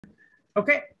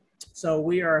Okay, so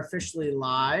we are officially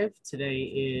live. Today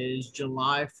is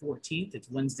July 14th. It's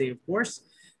Wednesday, of course.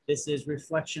 This is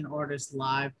Reflection Artist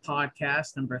Live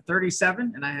Podcast number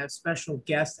 37, and I have special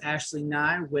guest Ashley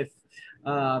Nye with,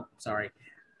 uh,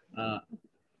 uh,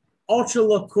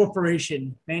 Ultra-Look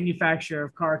Corporation, manufacturer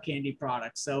of CarCandy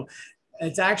products. So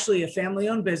it's actually a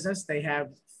family-owned business. They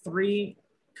have three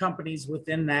companies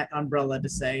within that umbrella, to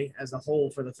say, as a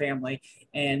whole, for the family,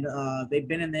 and they've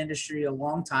been in the industry a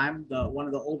long time. One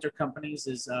of the older companies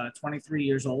is 23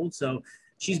 years old, so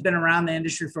she's been around the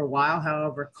industry for a while.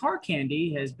 However,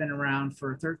 CarCandy has been around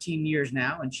for 13 years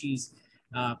now, and she's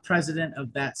president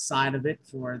of that side of it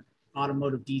for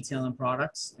automotive detailing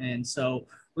products. And so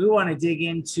we want to dig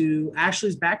into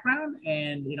Ashley's background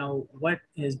and, what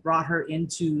has brought her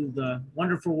into the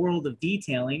wonderful world of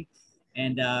detailing.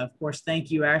 And of course,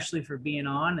 thank you, Ashley, for being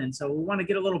on. And so we want to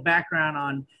get a little background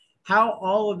on how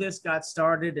all of this got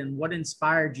started and what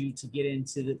inspired you to get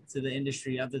into the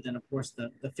industry, other than, of course,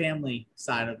 the family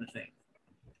side of the thing.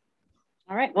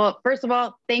 All right. Well, first of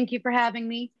all, thank you for having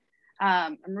me.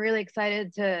 I'm really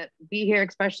excited to be here,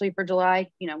 especially for July,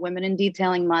 Women in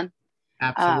Detailing Month.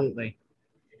 Absolutely.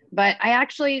 But I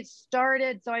actually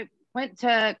started, so I went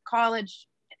to college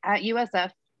at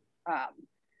USF,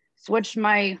 switched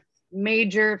my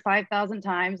major 5,000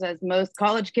 times, as most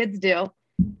college kids do.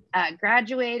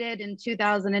 Graduated in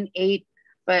 2008,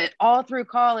 but all through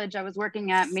college, I was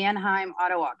working at Mannheim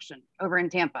Auto Auction over in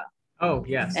Tampa. Oh,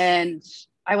 yes. And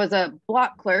I was a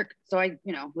block clerk. So I,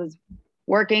 was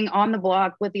working on the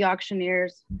block with the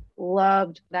auctioneers.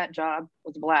 Loved that job. It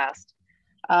was a blast.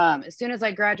 As soon as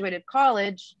I graduated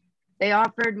college, they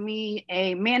offered me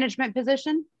a management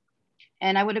position.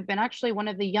 And I would have been actually one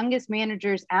of the youngest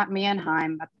managers at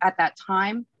Mannheim at that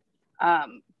time.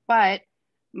 But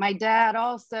my dad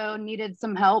also needed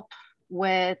some help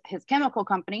with his chemical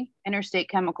company, Interstate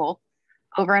Chemical,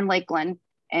 over in Lakeland.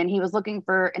 And he was looking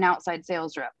for an outside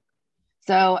sales rep.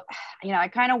 So, I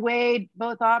kind of weighed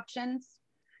both options.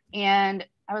 And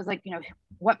I was like,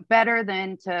 what better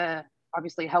than to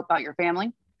obviously help out your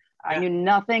family? I knew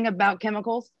nothing about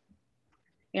chemicals.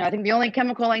 I think the only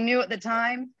chemical I knew at the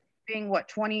time, being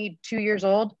 22 years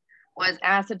old, was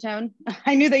acetone.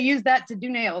 I knew they used that to do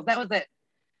nails. That was it.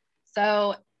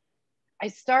 So I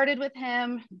started with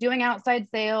him doing outside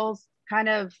sales,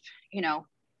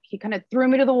 he kind of threw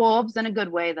me to the wolves in a good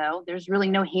way, though. There's really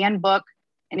no handbook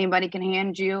anybody can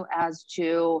hand you as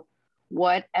to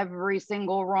what every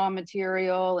single raw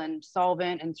material and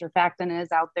solvent and surfactant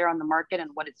is out there on the market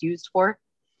and what it's used for.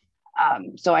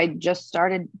 So I just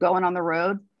started going on the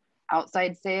road,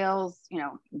 outside sales,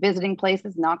 visiting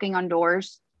places, knocking on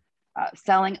doors,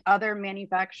 selling other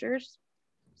manufacturers.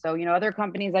 So, other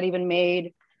companies that even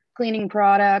made cleaning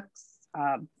products,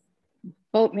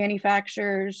 boat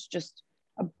manufacturers, just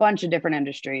a bunch of different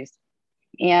industries.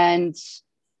 And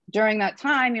during that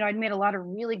time, I'd made a lot of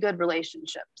really good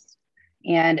relationships.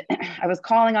 And I was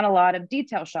calling on a lot of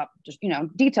detail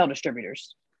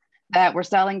distributors that were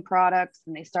selling products.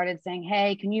 And they started saying,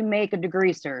 hey, can you make a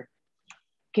degreaser?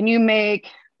 Can you make,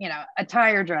 a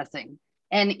tire dressing?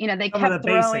 And, they kept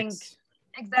throwing, basics.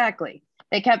 Exactly.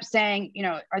 They kept saying,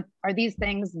 are these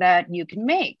things that you can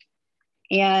make?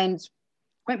 And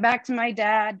went back to my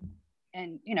dad,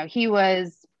 and, he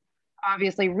was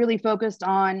obviously really focused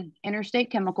on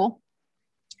Interstate Chemical.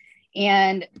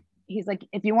 And he's like,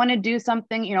 if you want to do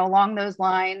something, along those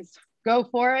lines, go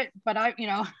for it. But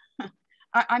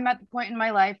I'm at the point in my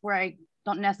life where I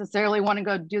don't necessarily want to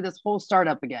go do this whole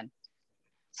startup again.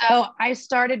 So I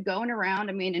started going around,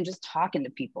 and just talking to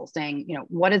people saying,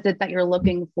 what is it that you're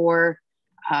looking for?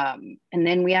 And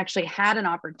then we actually had an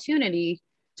opportunity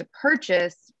to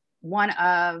purchase one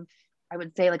of, I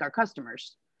would say, like, our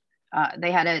customers.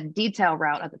 They had a detail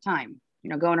route at the time,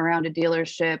 going around to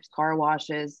dealerships, car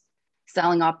washes,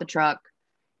 selling off the truck.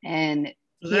 And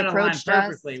so he approached us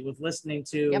perfectly with listening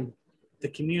to the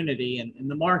community and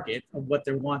the market of what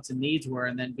their wants and needs were,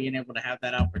 and then being able to have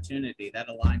that opportunity that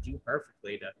aligned you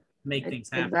perfectly to make things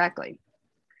happen. Exactly.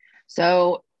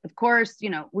 So of course,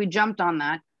 we jumped on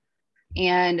that.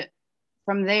 And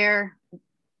from there,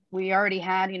 we already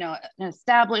had, an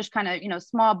established kind of,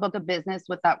 small book of business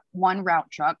with that one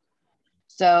route truck.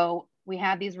 So we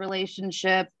had these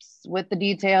relationships with the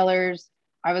detailers.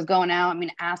 I was going out,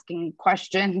 asking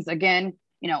questions again,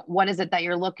 what is it that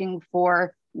you're looking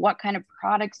for? What kind of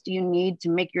products do you need to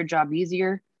make your job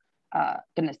easier?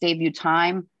 Going to save you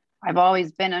time. I've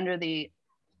always been under the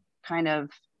kind of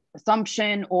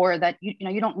assumption or that,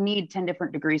 you don't need 10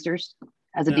 different degreasers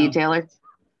as a detailer.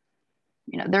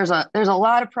 There's a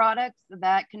lot of products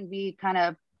that can be kind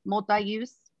of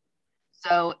multi-use.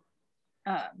 So,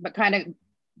 but kind of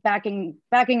backing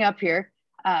up here.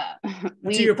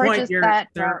 We to your point, that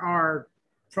there are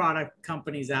product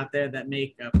companies out there that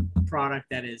make a product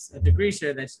that is a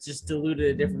degreaser that's just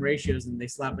diluted at different ratios and they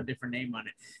slap a different name on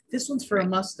it. This one's for a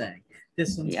Mustang.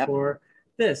 This one's for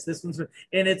this one's for,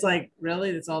 and it's like,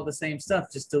 really, it's all the same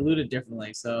stuff, just diluted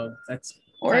differently. So that's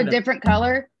or a different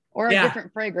color or a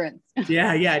different fragrance.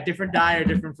 yeah, different dye or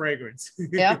different fragrance.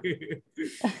 Yep.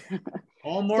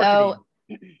 All marketing.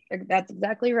 So that's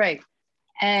exactly right.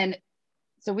 And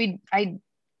so I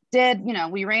did,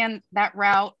 we ran that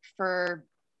route for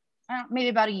maybe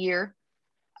about a year.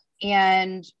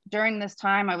 And during this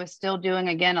time, I was still doing,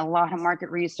 again, a lot of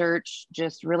market research,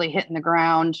 just really hitting the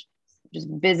ground, just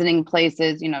visiting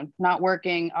places, not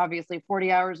working, obviously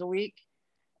 40 hours a week,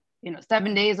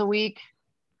 7 days a week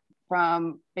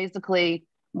from basically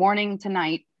morning to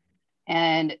night,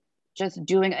 and just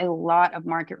doing a lot of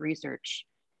market research.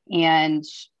 And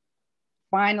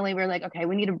finally, we're like, okay,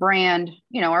 we need a brand,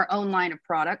 our own line of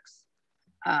products.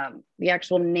 The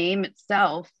actual name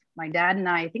itself, my dad and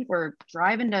I think we're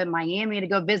driving to Miami to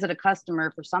go visit a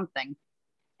customer for something.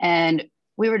 And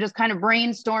we were just kind of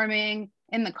brainstorming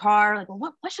in the car, like,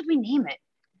 well, what should we name it?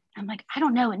 I'm like, I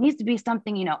don't know. It needs to be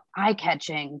something,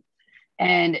 eye-catching.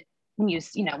 And when you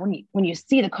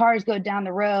see the cars go down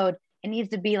the road, it needs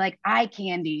to be like eye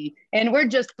candy. And we're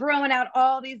just throwing out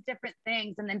all these different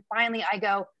things. And then finally I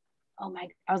go, I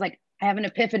was like, I have an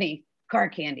epiphany,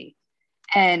 CarCandy.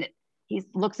 And he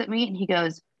looks at me and he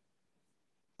goes,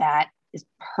 that is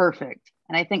perfect.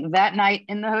 And I think that night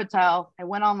in the hotel, I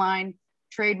went online,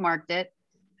 trademarked it,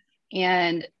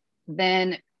 and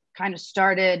then kind of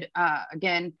started,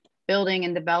 again, building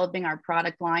and developing our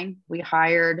product line. We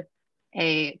hired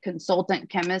a consultant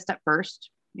chemist at first,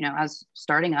 as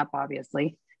starting up,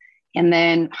 obviously, and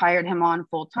then hired him on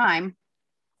full time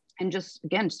and just,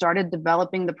 again, started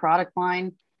developing the product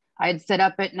line. I'd sit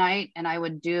up at night and I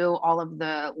would do all of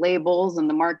the labels and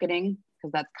the marketing,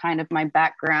 because that's kind of my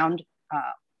background,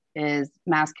 is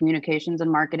mass communications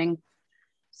and marketing.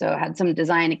 So I had some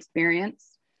design experience,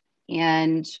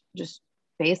 and just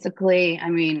basically,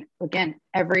 again,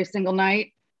 every single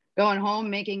night, going home,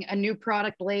 making a new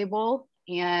product label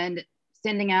and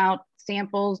sending out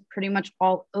samples pretty much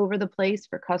all over the place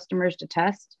for customers to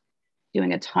test,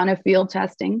 doing a ton of field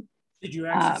testing. Did you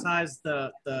exercise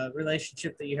the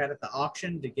relationship that you had at the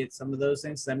auction to get some of those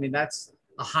things? That's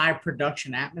a high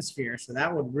production atmosphere. So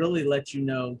that would really let you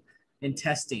know in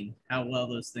testing how well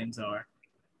those things are.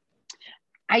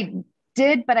 I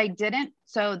did, but I didn't.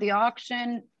 So the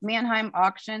auction, Mannheim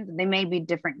auctions, they may be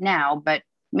different now, but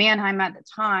Mannheim at the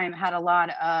time had a lot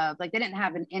of, they didn't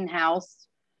have an in-house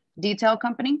detail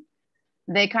company.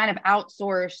 They kind of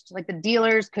outsourced, the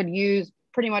dealers could use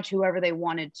pretty much whoever they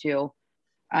wanted to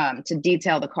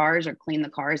detail the cars or clean the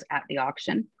cars at the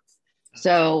auction.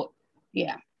 So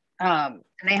yeah. And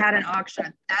they had an auction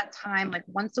at that time,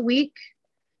 once a week.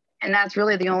 And that's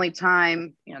really the only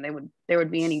time, there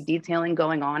would be any detailing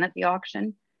going on at the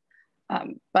auction.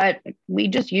 But we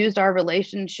just used our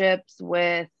relationships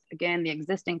with, again, the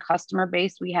existing customer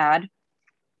base we had,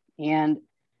 and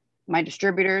my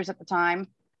distributors at the time,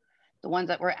 the ones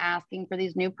that were asking for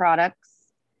these new products.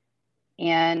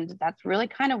 And that's really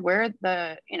kind of where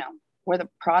the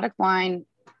product line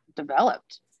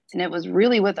developed. And it was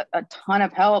really with a ton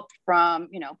of help from,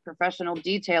 professional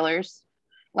detailers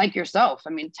like yourself.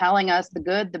 Telling us the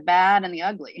good, the bad, and the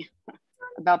ugly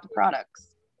about the products.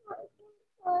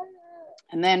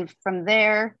 And then from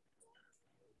there,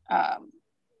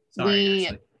 Sorry,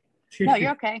 no,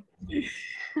 you're okay.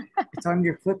 It's on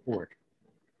your clipboard.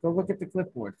 Go look at the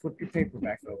clipboard. Flip your paper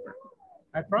back over.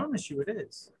 I promise you it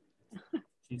is.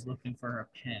 She's looking for her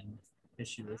pen because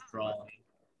she was drawing.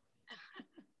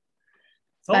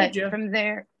 Told you. From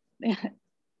there,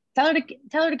 tell her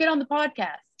to get on the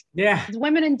podcast. Yeah. It's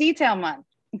Women in Detail Month.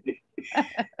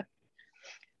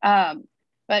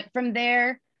 But from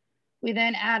there, we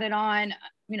then added on,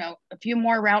 a few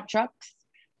more route trucks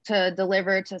to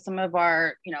deliver to some of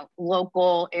our,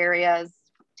 local areas,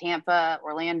 Tampa,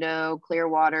 Orlando,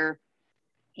 Clearwater.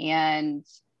 And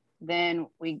then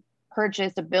we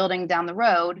purchased a building down the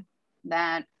road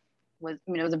that was,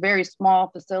 it was a very small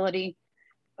facility,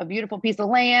 a beautiful piece of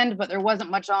land, but there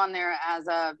wasn't much on there as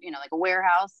a, a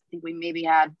warehouse. I think we maybe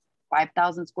had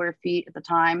 5,000 square feet at the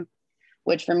time,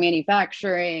 which for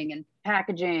manufacturing and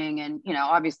packaging and,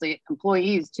 obviously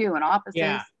employees too, and offices.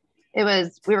 Yeah.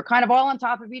 We were kind of all on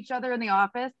top of each other in the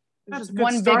office. That's a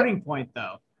good starting point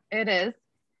though. It is.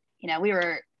 We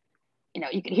were,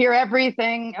 you could hear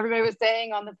everything everybody was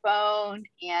saying on the phone.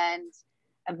 And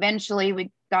eventually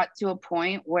we got to a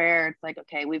point where it's like,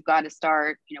 okay, we've got to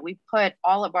start, we put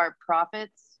all of our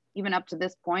profits even up to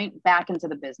this point, back into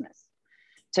the business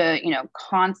to, you know,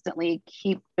 constantly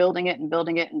keep building it and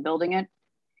building it and building it.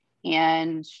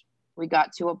 And we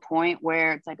got to a point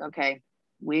where it's like, okay,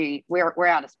 we're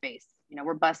out of space. You know,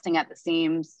 we're busting at the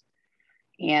seams,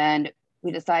 and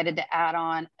we decided to add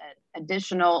on an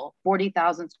additional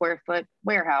 40,000 square foot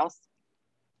warehouse.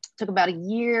 Took about a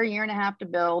year and a half to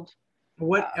build.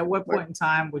 At what point in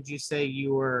time would you say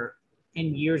you were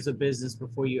in years of business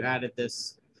before you added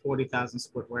this 40,000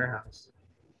 square warehouse?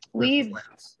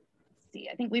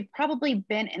 I think we've probably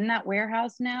been in that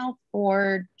warehouse now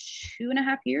for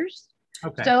 2.5 years.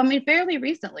 Okay. So, I mean, fairly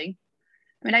recently.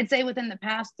 I mean, I'd say within the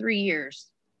past 3 years.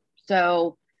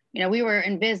 So, you know, we were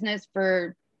in business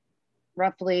for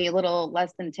roughly a little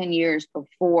less than 10 years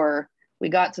before we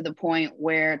got to the point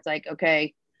where it's like,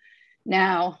 okay,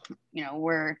 now, you know,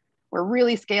 we're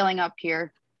really scaling up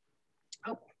here.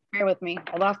 Oh, bear with me.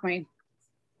 I lost my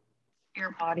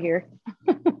AirPod here.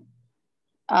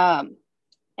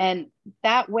 And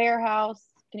that warehouse,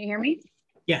 can you hear me?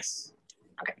 Yes.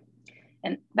 Okay.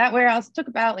 And that warehouse took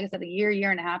about, like I said, a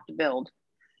year and a half to build.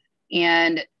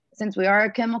 And since we are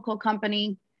a chemical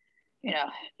company, you know,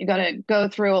 you got to go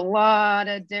through a lot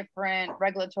of different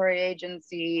regulatory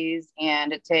agencies,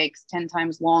 and it takes 10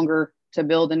 times longer to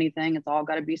build anything. It's all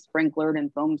got to be sprinklered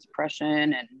and foam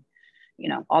suppression and, you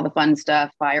know, all the fun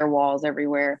stuff, firewalls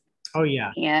everywhere. Oh,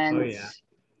 yeah. And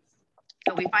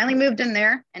so we finally moved in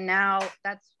there, and now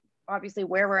that's obviously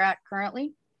where we're at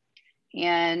currently.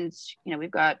 And, you know,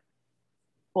 we've got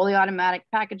fully automatic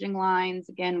packaging lines.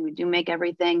 Again, we do make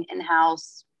everything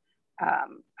in-house.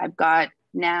 I've got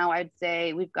now, I'd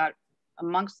say we've got,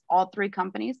 amongst all three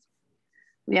companies,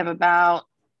 we have about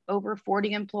over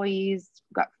 40 employees.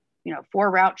 We've got, you know,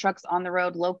 4 route trucks on the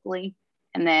road locally.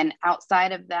 And then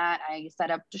outside of that, I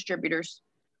set up distributors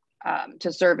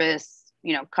to service,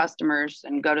 you know, customers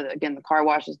and go to, again, the car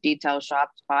washes, detail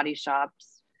shops, body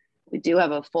shops. We do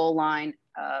have a full line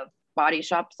of body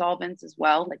shop solvents as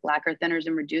well, like lacquer thinners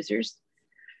and reducers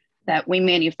that we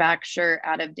manufacture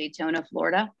out of Daytona,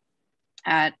 Florida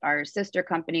at our sister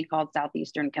company called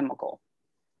Southeastern Chemical.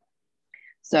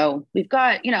 So we've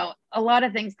got, you know, a lot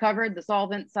of things covered, the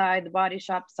solvent side, the body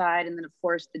shop side, and then of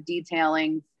course the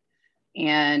detailing,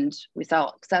 and we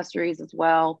sell accessories as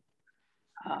well.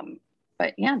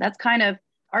 But yeah, that's kind of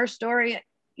our story,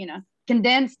 you know,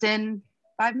 condensed in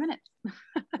 5 minutes.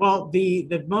 Well,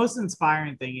 the most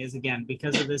inspiring thing is, again,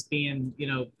 because of this being, you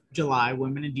know, July,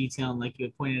 Women in Detailing, like you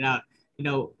had pointed out, you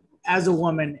know, as a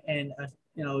woman in a,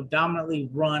 you know, dominantly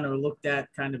run or looked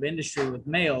at kind of industry with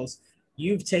males,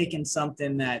 you've taken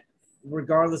something that,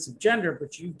 regardless of gender,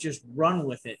 but you've just run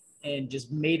with it and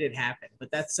just made it happen.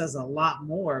 But that says a lot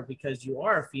more because you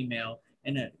are a female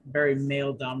in a very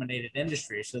male dominated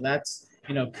industry. So that's,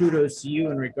 you know, kudos to you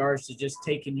in regards to just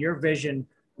taking your vision,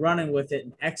 running with it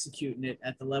and executing it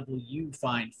at the level you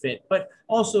find fit, but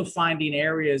also finding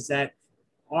areas that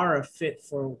are a fit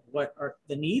for what are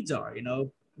the needs are, you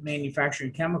know,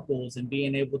 manufacturing chemicals and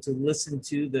being able to listen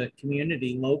to the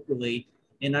community locally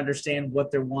and understand what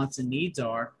their wants and needs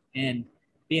are and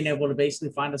being able to basically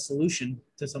find a solution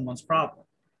to someone's problem.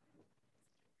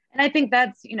 And I think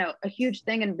that's, you know, a huge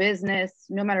thing in business,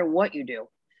 no matter what you do,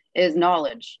 is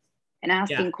knowledge and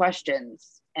asking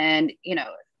questions. And, you know,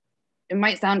 it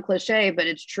might sound cliche, but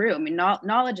it's true. I mean,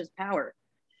 knowledge is power.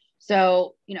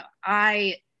 So, you know,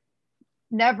 I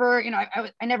never, you know,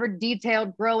 I never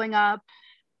detailed growing up,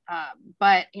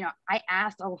 but, you know, I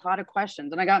asked a lot of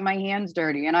questions and I got my hands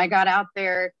dirty and I got out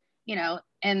there, you know,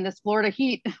 in this Florida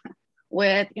heat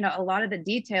with, you know, a lot of the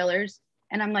detailers.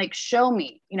 And I'm like, show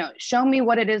me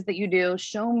what it is that you do.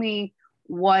 Show me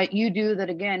what you do that,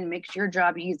 again, makes your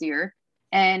job easier.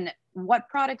 And what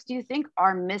products do you think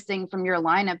are missing from your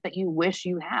lineup that you wish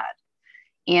you had?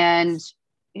 And,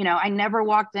 you know, I never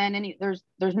walked in there's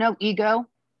no ego.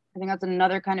 I think that's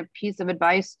another kind of piece of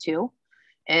advice too,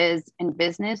 is in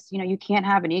business, you know, you can't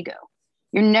have an ego.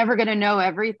 You're never going to know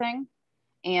everything.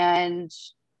 And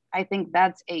I think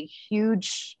that's a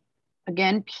huge,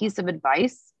 again, piece of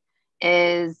advice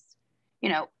is, you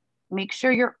know, make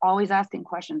sure you're always asking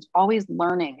questions, always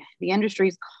learning. The industry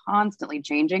is constantly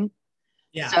changing.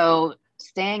 Yeah. So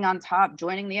staying on top,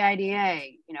 joining the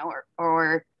IDA, you know,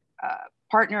 or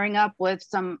partnering up with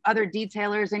some other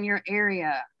detailers in your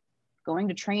area, going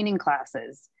to training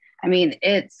classes. I mean,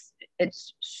 it's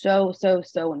so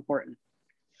important.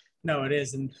 No, it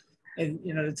is. And,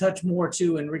 you know, to touch more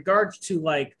too, in regards to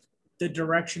like the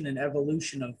direction and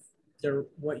evolution of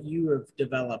what you have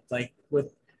developed, like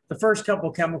with the first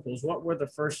couple chemicals, what were the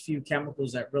first few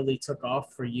chemicals that really took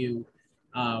off for you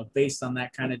based on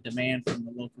that kind of demand from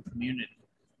the local community?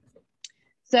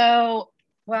 So,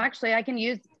 well, actually I can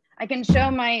use I can show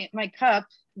my cup.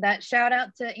 That shout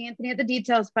out to Anthony, the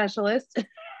detail specialist,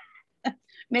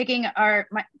 making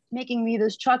me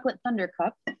this chocolate thunder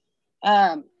cup.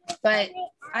 But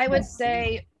I would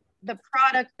say the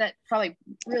product that probably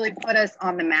really put us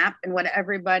on the map and what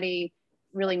everybody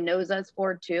really knows us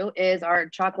for too is our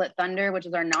chocolate thunder, which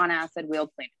is our non-acid wheel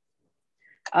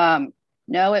cleaner.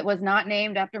 No, it was not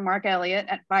named after Mark Elliott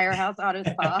at Firehouse Auto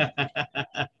Spa.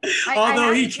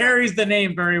 Although he carries the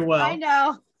name very well. I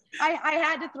know. I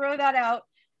had to throw that out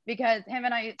because him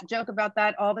and I joke about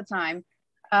that all the time.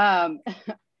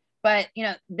 But, you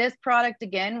know, this product,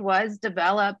 again, was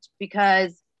developed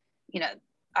because, you know,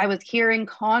 I was hearing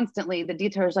constantly the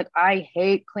detailers like, I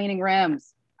hate cleaning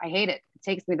rims. I hate it. It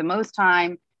takes me the most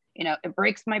time. You know, it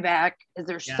breaks my back. Is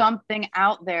there something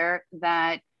out there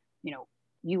that, you know,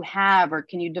 you have, or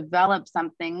can you develop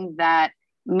something that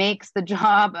makes the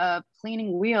job of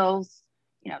cleaning wheels,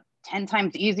 you know, 10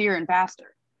 times easier and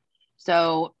faster?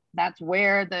 So that's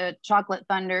where the chocolate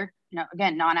thunder, you know,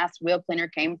 again, non-acid wheel cleaner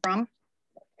came from.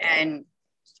 And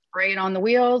spray it on the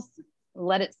wheels,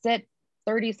 let it sit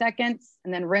 30 seconds,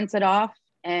 and then rinse it off,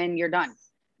 and you're done.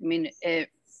 I mean, it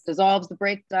dissolves the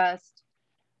brake dust.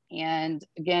 And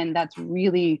again, that's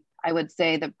really, I would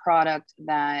say, the product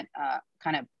that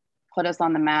kind of put us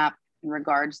on the map in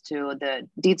regards to the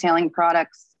detailing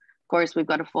products. Of course, we've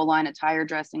got a full line of tire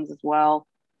dressings as well,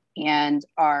 and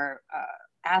our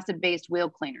acid-based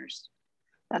wheel cleaners.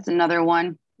 That's another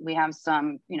one. We have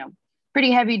some, you know,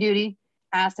 pretty heavy duty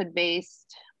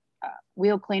acid-based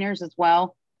wheel cleaners as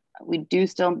well. We do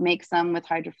still make some with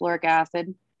hydrofluoric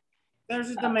acid.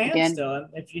 There's a demand still.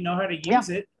 If you know how to use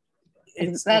it,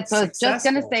 it's I was just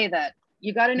going to say that.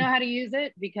 You got to know how to use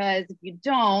it, because if you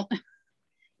don't,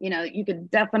 you know, you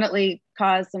could definitely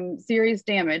cause some serious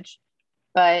damage.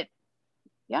 But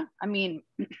yeah, I mean,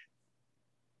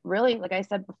 really, like I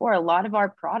said before, a lot of our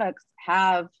products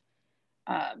have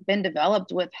been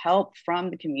developed with help from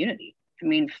the community. I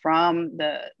mean, from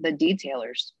the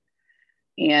detailers.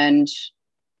 And,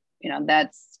 you know,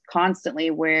 that's constantly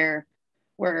where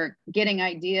we're getting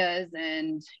ideas,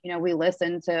 and, you know, we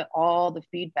listen to all the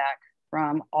feedback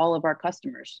from all of our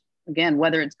customers. Again,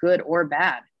 whether it's good or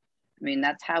bad. I mean,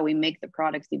 that's how we make the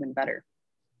products even better.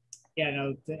 Yeah,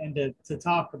 no, and to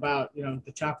talk about, you know,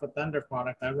 the Chocolate Thunder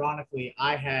product, ironically,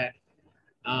 I had,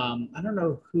 I don't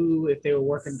know who, if they were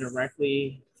working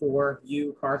directly for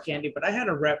you, CarCandy, but I had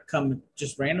a rep come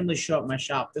just randomly show up my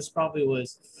shop. This probably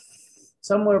was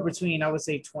somewhere between, I would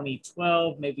say,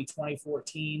 2012, maybe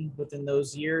 2014, within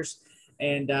those years.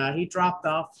 And he dropped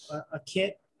off a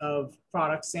kit of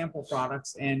products, sample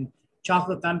products, and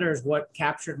Chocolate Thunder is what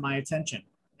captured my attention.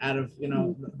 Out of, you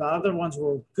know, the other ones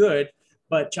were good,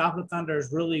 but Chocolate Thunder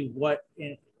is really what,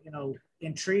 you know,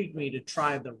 intrigued me to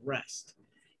try the rest.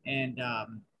 And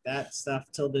that stuff,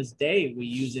 till this day, we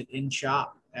use it in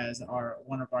shop as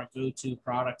one of our go-to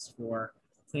products for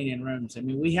cleaning rims. I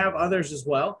mean, we have others as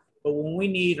well, but when we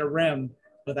need a rim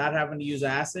without having to use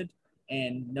acid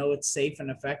and know it's safe and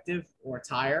effective, or a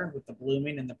tire with the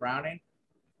blooming and the browning,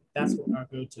 that's what our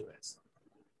go-to is.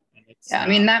 And it's, I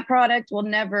mean, that product will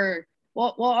never,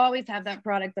 we'll always have that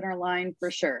product in our line for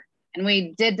sure. And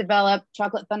we did develop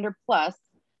Chocolate Thunder Plus,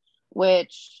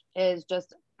 which is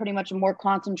just pretty much a more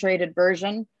concentrated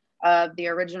version of the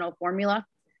original formula,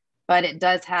 but it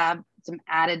does have some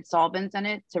added solvents in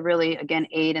it to really, again,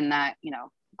 aid in that, you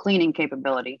know, cleaning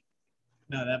capability.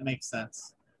 No, that makes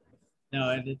sense. No,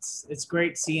 and it's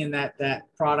great seeing that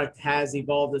product has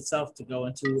evolved itself to go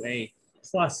into a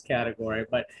plus category.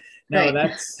 But no,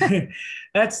 that's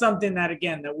that's something that,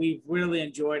 again, that we've really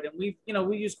enjoyed, and we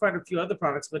use quite a few other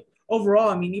products. But overall,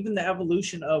 I mean, even the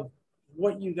evolution of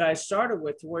what you guys started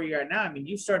with to where you are now. I mean,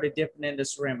 you started dipping into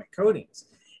ceramic coatings,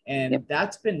 and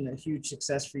that's been a huge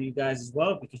success for you guys as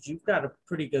well, because you've got a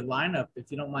pretty good lineup.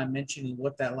 If you don't mind mentioning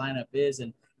what that lineup is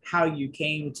and how you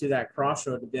came to that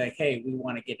crossroad to be like, hey, we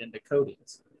want to get into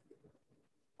coatings.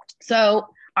 So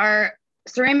our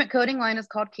ceramic coating line is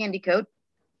called Candy Coat,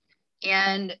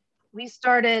 and we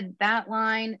started that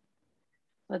line.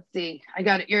 Let's see, I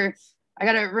got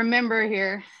to remember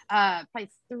here, probably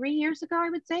 3 years ago, I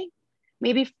would say,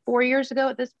 maybe 4 years ago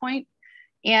at this point.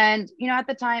 And, you know, at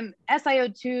the time,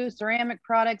 SiO2 ceramic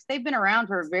products, they've been around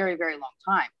for a very, very long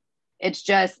time. It's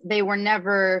just, they were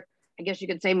never, I guess you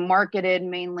could say, marketed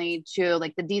mainly to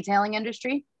like the detailing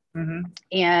industry. Mm-hmm.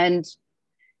 And,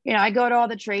 you know, I go to all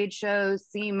the trade shows,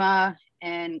 SEMA,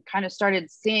 and kind of started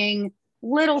seeing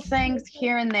little things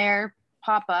here and there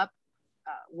pop up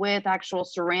with actual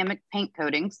ceramic paint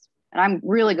coatings. And I'm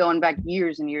really going back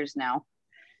years and years now.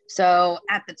 So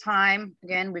at the time,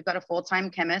 again, we've got a full-time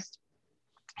chemist,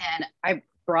 and I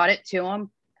brought it to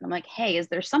him. And I'm like, hey, is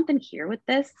there something here with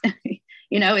this?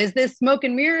 Is this smoke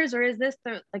and mirrors, or is this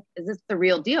the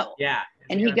real deal? Yeah.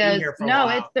 And he goes, no,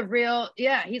 it's the real.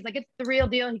 Yeah. He's like, it's the real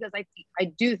deal. He goes, I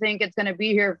do think it's going to be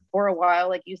here for a while,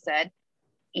 like you said.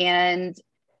 And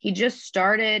he just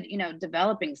started,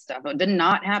 developing stuff. It did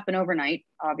not happen overnight,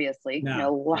 obviously.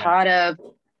 No.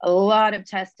 A lot of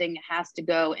testing has to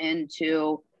go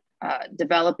into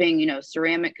developing,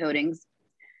 ceramic coatings.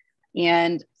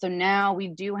 And so now we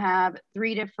do have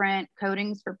 3 different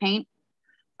coatings for paint.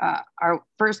 Our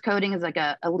first coating is like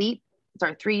a elite. It's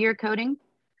our 3-year coating.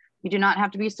 You do not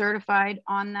have to be certified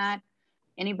on that.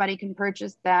 Anybody can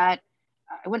purchase that.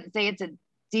 I wouldn't say it's a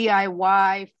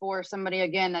DIY for somebody,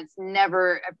 again, that's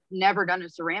never done a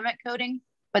ceramic coating,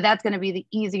 but that's going to be the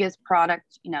easiest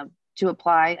product, to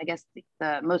apply. I guess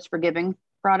the most forgiving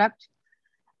product.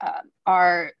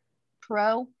 Our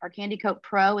Candy Coat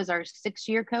Pro is our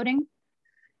 6-year coating,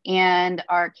 and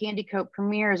our Candy Coat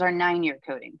Premier is our 9-year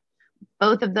coating.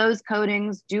 Both of those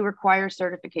coatings do require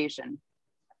certification.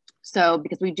 So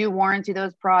because we do warranty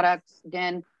those products,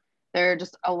 again, they're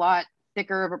just a lot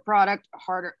thicker of a product,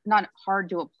 not hard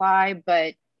to apply,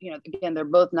 but again, they're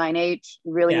both 9H.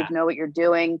 You really need to know what you're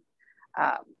doing.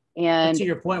 And to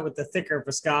your point with the thicker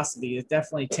viscosity, it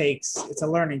definitely it's a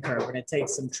learning curve, and it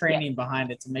takes some training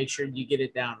behind it to make sure you get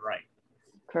it down right.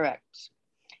 Correct.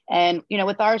 And,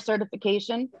 with our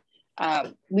certification,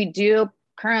 we do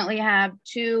currently have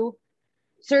 2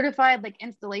 certified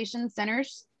installation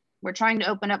centers. We're trying to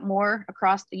open up more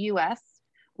across the US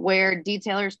where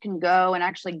detailers can go and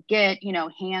actually get,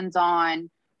 hands-on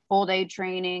full-day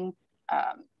training,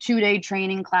 2-day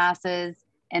training classes.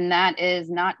 And that is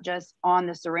not just on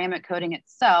the ceramic coating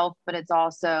itself, but it's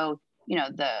also,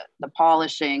 the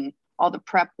polishing, all the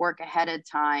prep work ahead of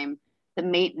time, the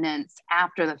maintenance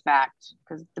after the fact.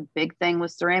 Because the big thing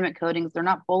with ceramic coatings, they're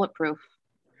not bulletproof.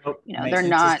 Nope. They're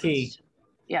not.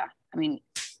 Yeah. I mean,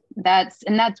 that's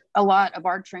a lot of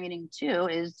our training too,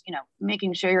 is,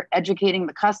 making sure you're educating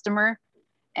the customer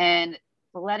and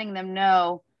letting them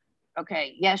know,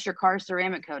 okay, yes, your car's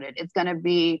ceramic coated. It's going to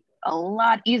be a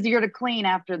lot easier to clean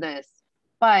after this,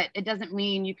 but it doesn't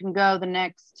mean you can go the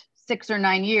next 6 or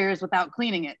 9 years without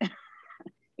cleaning it.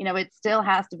 It still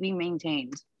has to be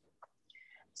maintained.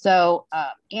 So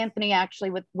Anthony,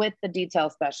 actually with the detail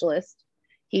specialist,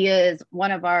 he is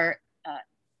one of our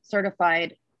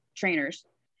certified trainers.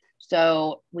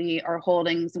 So we are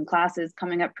holding some classes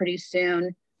coming up pretty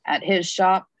soon at his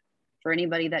shop for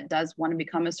anybody that does want to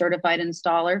become a certified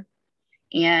installer.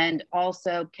 And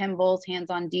also Kimball's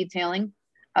Hands-On Detailing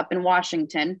up in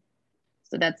Washington.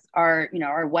 So that's our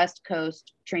West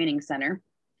Coast training center.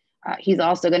 He's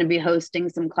also going to be hosting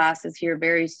some classes here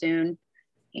very soon.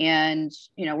 And,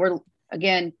 we're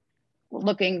again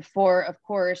looking for, of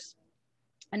course,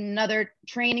 another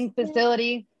training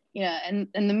facility, in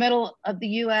the middle of the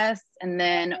US, and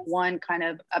then one kind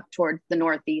of up towards the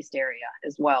Northeast area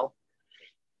as well.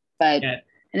 But, and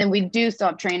then we do still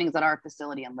have trainings at our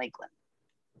facility in Lakeland.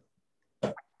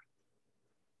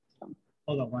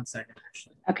 Hold on one second,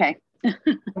 Ashley. Okay.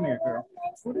 Come here, girl.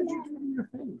 What did you do to your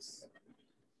face?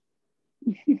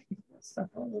 Stuff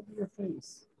all over your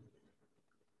face.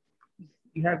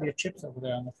 You have your chips over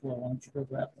there on the floor. Why don't you go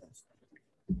grab those?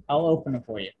 I'll open it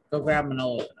for you. Go grab them and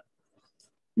I'll open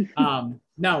it.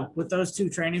 No, with those 2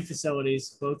 training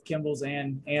facilities, both Kimball's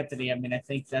and Anthony, I mean, I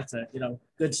think that's a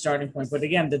good starting point. But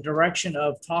again, the direction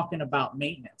of talking about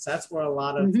maintenance, that's where a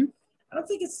lot of I don't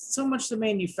think it's so much the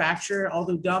manufacturer,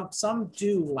 although some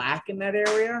do lack in that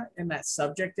area, in that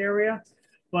subject area.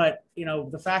 But,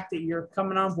 the fact that you're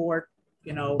coming on board,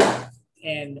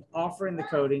 and offering the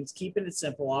coatings, keeping it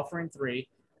simple, offering 3,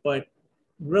 but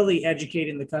really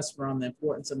educating the customer on the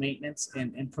importance of maintenance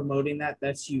and promoting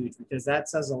that's huge, because that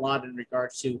says a lot in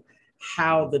regards to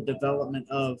how the development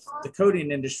of the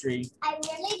coating industry. I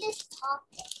really just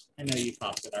popped it. I know you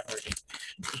popped it. I heard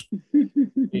you.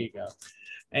 There you go.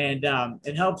 And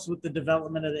it helps with the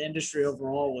development of the industry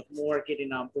overall, with more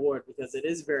getting on board, because it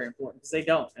is very important, because they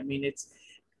don't. I mean,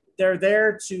 they're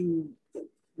there to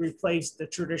replace the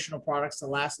traditional products to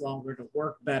last longer, to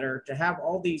work better, to have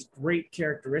all these great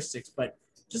characteristics. But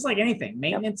just like anything,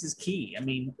 maintenance is key. I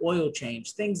mean, oil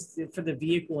change, things for the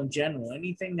vehicle in general,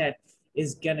 anything that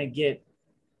is going to get,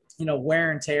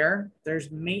 wear and tear,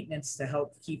 there's maintenance to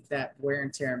help keep that wear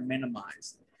and tear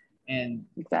minimized. And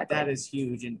that is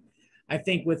huge. And I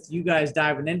think with you guys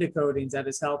diving into coatings, that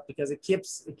has helped, because it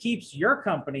keeps your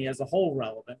company as a whole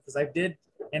relevant. Because I did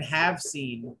and have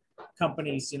seen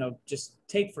companies, just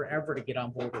take forever to get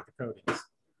on board with the coatings.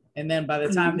 And then by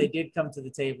the time they did come to the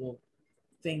table,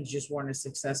 things just weren't as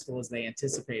successful as they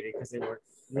anticipated, because they were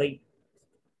late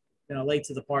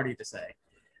to the party, to say.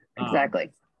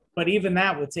 Exactly. But even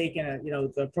that, with taking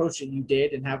the approach that you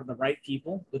did and having the right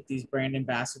people with these brand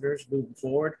ambassadors moving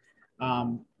forward,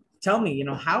 tell me,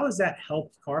 how has that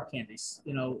helped CarCandy,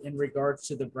 in regards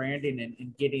to the branding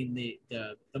and getting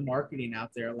the marketing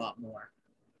out there a lot more?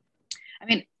 I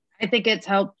mean, I think it's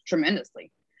helped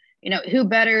tremendously. Who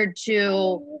better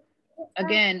to,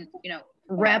 again,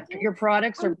 rep your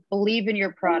products or believe in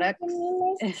your products.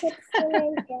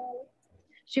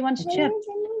 She wants chips.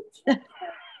 Okay.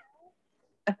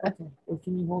 Well,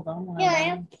 can you hold on? Yeah,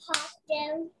 I popped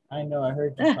them. I know. I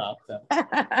heard you pop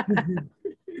them.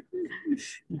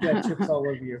 You got chips all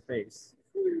over your face.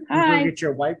 Hi. You go get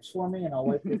your wipes for me, and I'll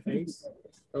wipe your face.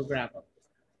 Go grab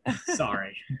them.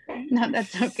 Sorry. No,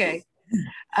 that's okay.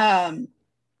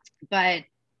 But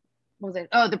what was it?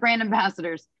 Oh, the brand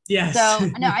ambassadors. Yes. So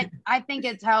no, I think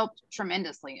it's helped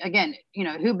tremendously. Again,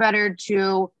 who better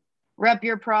to rep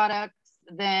your products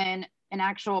than an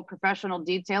actual professional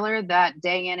detailer that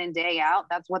day in and day out,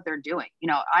 that's what they're doing.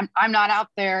 I'm not out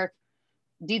there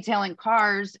detailing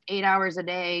cars 8 hours a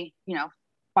day,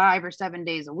 5 or 7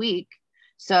 days a week.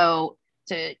 So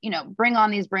to, bring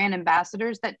on these brand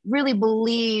ambassadors that really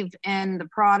believe in the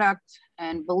product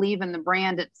and believe in the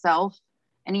brand itself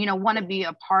and, want to be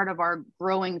a part of our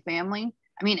growing family.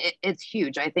 I mean, it's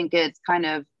huge. I think it's kind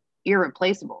of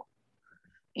irreplaceable.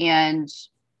 And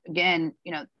again,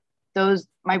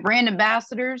 my brand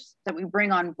ambassadors that we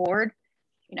bring on board,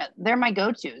 they're my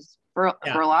go-tos for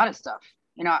a lot of stuff.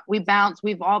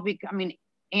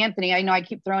 Anthony, I know I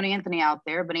keep throwing Anthony out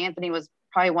there, but Anthony was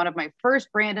probably one of my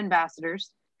first brand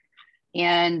ambassadors.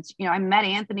 And, I met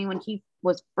Anthony when he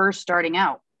was first starting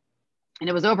out, and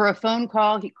it was over a phone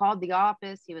call. He called the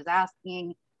office. He was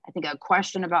asking, I think, a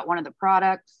question about one of the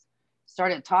products,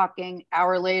 started talking.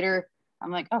 Hour later,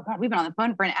 I'm like, oh God, we've been on the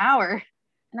phone for an hour.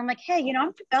 And I'm like, hey,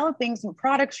 I'm developing some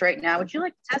products right now. Would you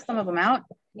like to test some of them out?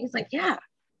 And he's like, yeah.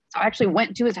 So I actually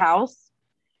went to his house,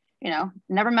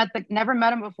 never met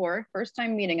him before, first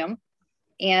time meeting him.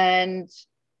 And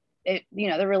it,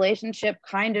 the relationship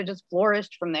kind of just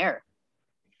flourished from there.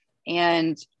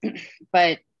 And,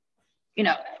 but,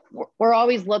 we're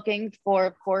always looking for,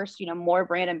 of course, more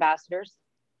brand ambassadors.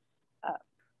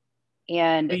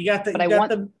 And you got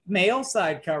the male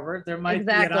side covered. There might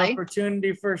be an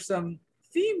opportunity for some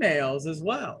females as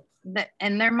well.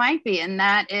 And there might be, and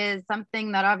that is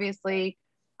something that obviously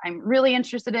I'm really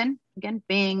interested in. Again,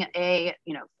 being a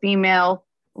female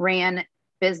ran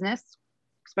business,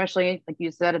 especially like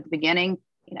you said at the beginning,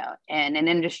 in an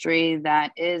industry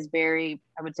that is very,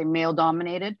 I would say, male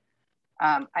dominated.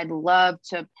 I'd love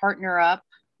to partner up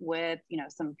with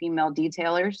some female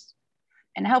detailers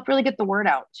and help really get the word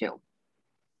out too.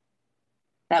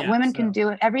 That women can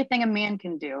do everything a man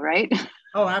can do, right?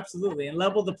 Oh, absolutely. And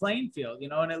level the playing field,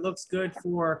 and it looks good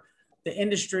for the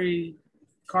industry,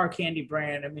 CarCandy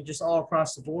brand. I mean, just all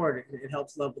across the board, it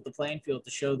helps level the playing field to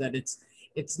show that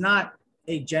it's not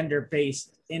a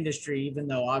gender-based industry, even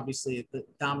though obviously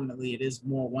dominantly it is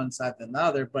more one side than the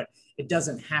other, but it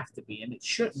doesn't have to be, and it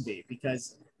shouldn't be,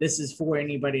 because this is for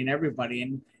anybody and everybody.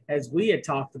 And as we had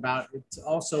talked about, it's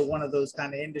also one of those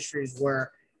kind of industries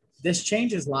where this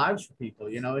changes lives for people.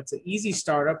 It's an easy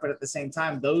startup, but at the same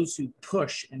time, those who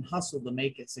push and hustle to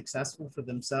make it successful for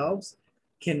themselves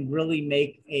can really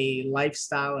make a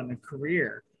lifestyle and a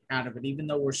career out of it, even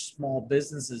though we're small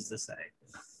businesses to say.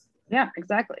 Yeah,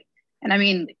 exactly. And I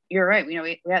mean, you're right.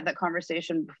 We had that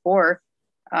conversation before.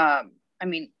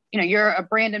 You're a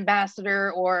brand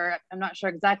ambassador, or I'm not sure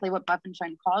exactly what Buff and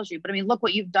Shine calls you, but I mean, look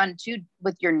what you've done too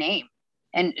with your name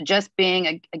and just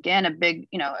being again, a big,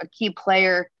 a key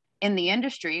player in the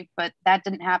industry, but that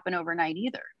didn't happen overnight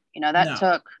either. That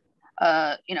took,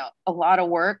 a lot of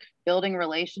work, building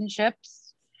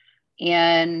relationships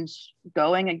and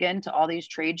going again to all these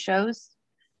trade shows.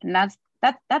 And that's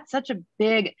such a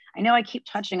big, I know I keep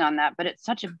touching on that, but it's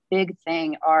such a big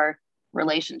thing, are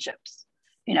relationships.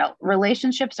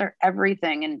 Relationships are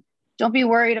everything. And don't be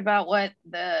worried about what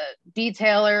the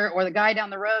detailer or the guy down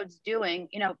the road's doing,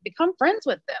 become friends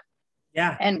with them.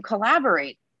 Yeah. And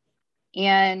collaborate.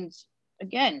 And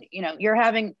again, you're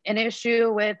having an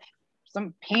issue with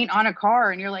some paint on a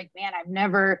car and you're like, man, I've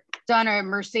never done a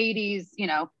Mercedes,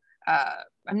 I've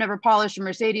never polished a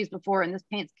Mercedes before and this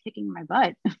paint's kicking my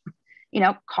butt.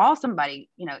 Call somebody,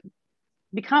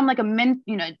 become like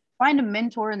find a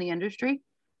mentor in the industry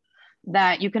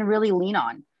that you can really lean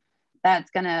on.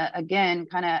 That's going to, again,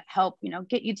 kind of help,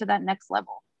 get you to that next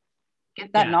level,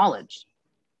 get that knowledge.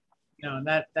 And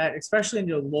that especially in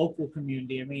your local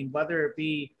community, I mean, whether it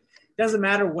be, doesn't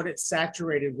matter what it's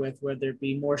saturated with, whether it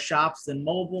be more shops than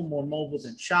mobile, more mobile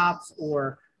than shops,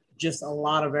 or just a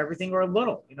lot of everything or a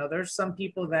little. You know, there's some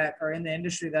people that are in the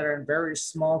industry that are in very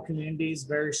small communities,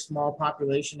 very small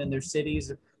population in their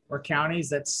cities or counties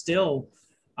that still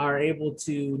are able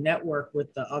to network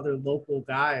with the other local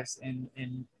guys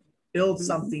and build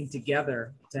something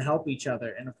together to help each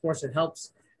other. And of course, it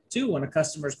helps too when a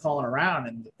customer's calling around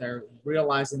and they're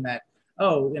realizing that,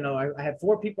 oh, you know, I had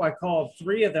 4 people I called,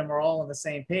 3 of them are all on the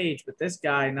same page, but this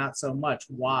guy not so much.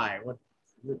 Why? What?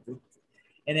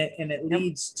 And it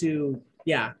leads to,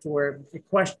 yeah, to where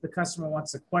the customer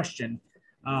wants to question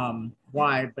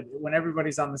why. But when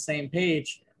everybody's on the same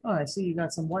page, oh, I see you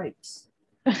got some wipes.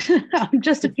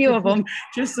 Just a few of them.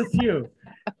 Just a few.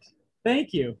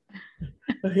 Thank you.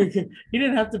 You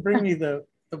didn't have to bring me the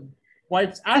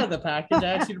wipes out of the package.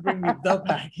 I asked you to bring me the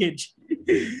package.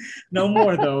 No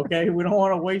more though, okay? We don't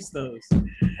want to waste those.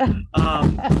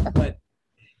 But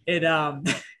it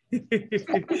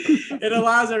it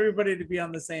allows everybody to be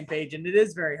on the same page, and it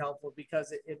is very helpful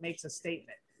because it makes a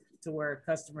statement to where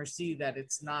customers see that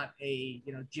it's not a,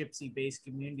 you know, gypsy-based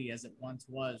community as it once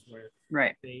was, where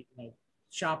they, you know,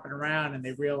 shopping around and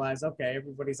they realize, okay,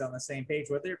 everybody's on the same page,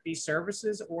 whether it be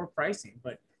services or pricing.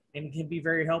 And it can be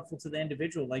very helpful to the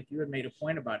individual, like you had made a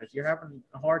point about. If you're having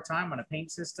a hard time on a paint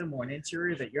system or an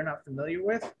interior that you're not familiar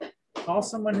with, call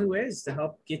someone who is to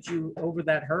help get you over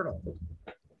that hurdle.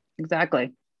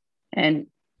 Exactly. And,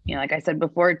 you know, like I said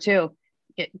before too,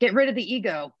 get rid of the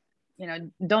ego. You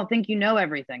know, don't think you know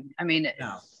everything. I mean,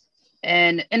 no.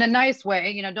 And in a nice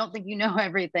way, you know, don't think you know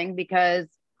everything, because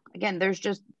again, there's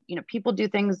just, you know, people do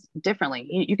things differently.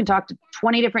 You can talk to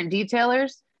 20 different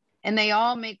detailers and they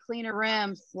all may clean a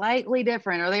rim slightly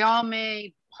different, or they all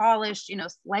may polish, you know,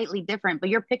 slightly different, but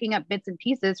you're picking up bits and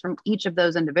pieces from each of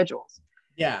those individuals.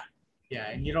 Yeah. Yeah.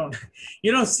 And you don't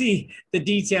see the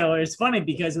detailer. It's funny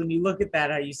because when you look at that,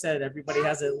 how you said everybody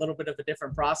has a little bit of a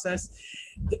different process.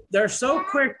 They're so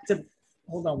quick to,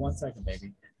 hold on one second,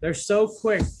 baby. They're so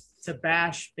quick to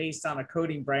bash based on a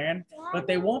coating brand, but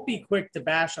they won't be quick to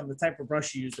bash on the type of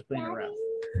brush you use to clean a rim.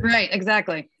 Right,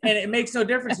 exactly. And it makes no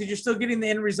difference because you're still getting the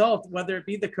end result, whether it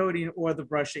be the coating or the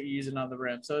brush that you're using on the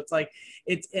rim. So it's like,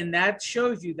 and that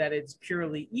shows you that it's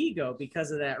purely ego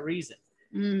because of that reason.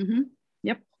 Mm-hmm.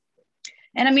 Yep.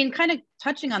 And I mean, kind of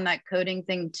touching on that coating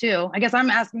thing too, I guess I'm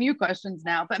asking you questions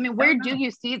now, but I mean, where do you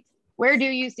see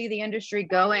the industry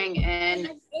going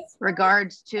in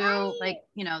regards to, like,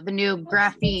 you know, the new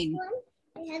graphene?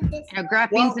 You know,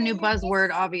 graphene's the new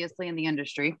buzzword, obviously, in the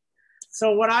industry.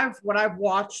 So what I've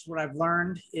watched, what I've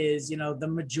learned is, you know, the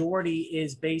majority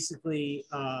is basically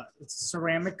it's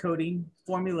ceramic coating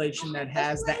formulation that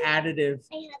has the additive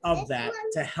of that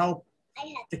to help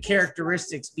the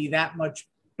characteristics be that much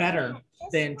better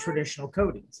than traditional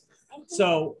coatings.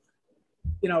 So,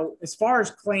 you know, as far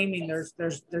as claiming, there's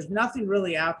nothing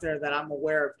really out there that I'm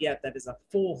aware of yet that is a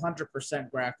full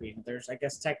 100% graphene. There's, I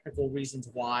guess, technical reasons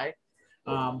why.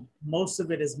 Most of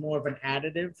it is more of an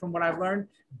additive from what I've learned.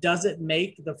 Does it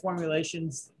make the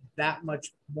formulations that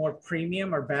much more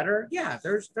premium or better? Yeah,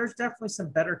 there's definitely some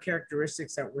better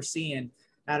characteristics that we're seeing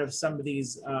out of some of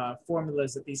these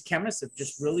formulas that these chemists have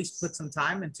just really put some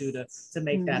time into to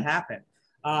make that happen.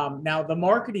 Now the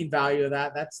marketing value of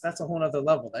that's a whole nother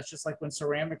level. That's just like when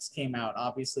ceramics came out.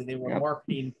 Obviously they were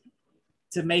marketing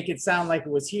to make it sound like it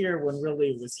was here when really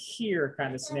it was here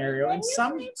kind of scenario. And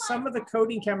some of the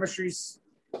coating chemistries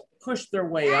pushed their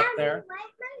way up there.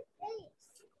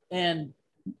 And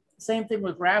same thing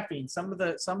with graphene. Some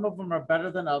of them are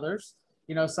better than others.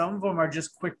 You know, some of them are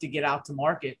just quick to get out to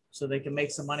market so they can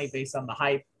make some money based on the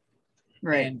hype.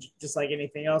 Right. And just like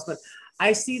anything else. But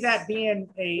I see that being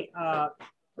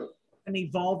an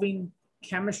evolving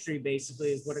chemistry, basically,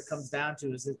 is what it comes down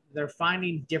to, is that they're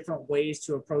finding different ways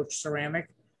to approach ceramic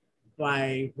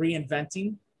by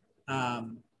reinventing.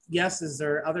 Yes, is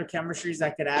there other chemistries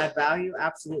that could add value?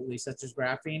 Absolutely, such as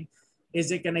graphene.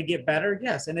 Is it going to get better?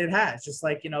 Yes, and it has. Just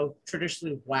like, you know,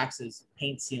 traditionally waxes,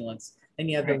 paint sealants, and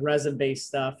you have the resin-based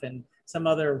stuff and some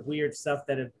other weird stuff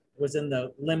that was in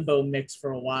the limbo mix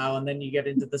for a while, and then you get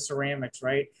into the ceramics,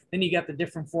 right? Then you got the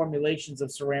different formulations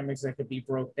of ceramics that could be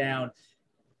broke down.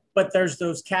 But there's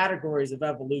those categories of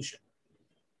evolution.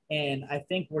 And I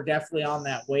think we're definitely on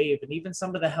that wave. And even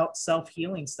some of the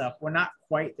self-healing stuff, we're not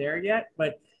quite there yet,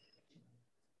 but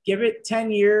give it 10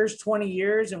 years, 20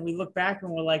 years, and we look back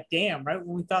and we're like, damn, right?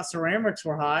 When we thought ceramics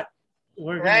were hot,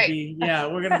 we're going to be,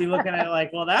 we're going to be looking at it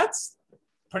like, well, that's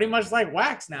pretty much like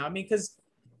wax now. I mean, because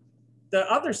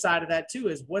the other side of that too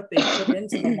is what they put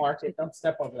into the market. Don't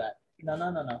step over that.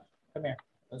 No. Come here.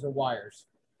 Those are wires.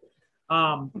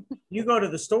 You go to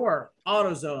the store,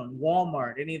 AutoZone,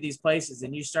 Walmart, any of these places,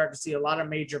 and you start to see a lot of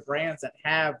major brands that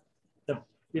have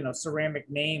ceramic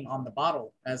name on the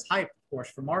bottle as hype, of course,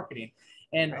 for marketing.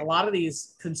 And Right. a lot of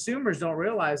these consumers don't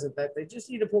realize that they just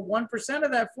need to put 1%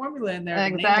 of that formula in there.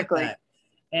 Exactly. To name it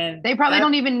that. And they probably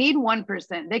don't even need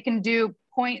 1%. They can do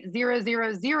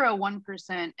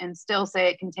 0.0001% and still say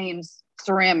it contains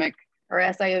ceramic or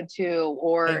SiO2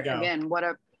 or again,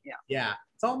 whatever. Yeah.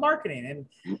 It's all marketing. And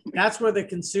that's where the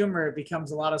consumer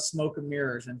becomes a lot of smoke and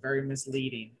mirrors and very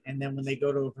misleading. And then when they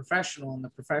go to a professional and the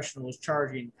professional is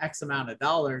charging X amount of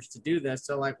dollars to do this,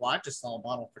 they're like, well, I just saw a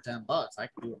bottle for $10. I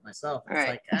can do it myself. It's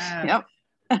like,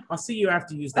 I'll see you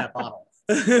after you use that bottle.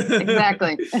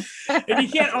 Exactly. And you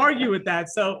can't argue with that.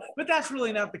 So, but that's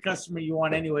really not the customer you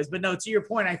want anyways. But no, to your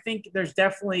point, I think there's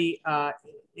definitely,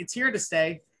 it's here to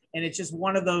stay. And it's just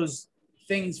one of those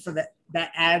things for that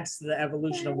adds to the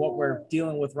evolution of what we're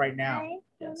dealing with right now.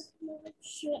 Yes.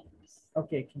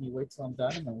 Okay, can you wait till I'm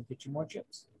done and then we'll get you more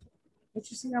chips? Don't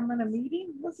you see I'm in a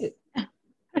meeting? Look it.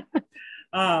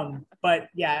 But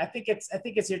yeah, I think it's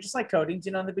here, just like coatings.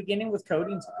 In the beginning with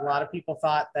coatings, a lot of people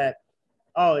thought that,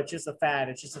 oh, it's just a fad,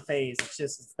 it's just a phase,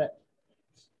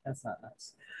 that's not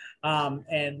nice.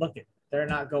 And look it, they're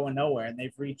not going nowhere, and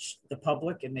they've reached the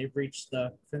public and they've reached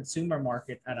the consumer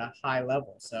market at a high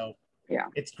level. So yeah,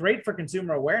 it's great for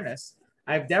consumer awareness.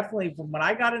 I've definitely, when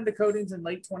I got into coatings in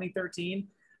late 2013,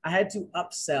 I had to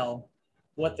upsell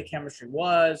what the chemistry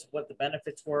was, what the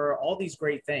benefits were, all these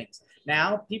great things.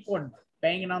 Now people are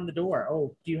banging on the door.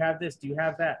 Oh, do you have this? Do you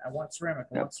have that? I want ceramic.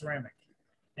 I want ceramic.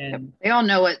 And they all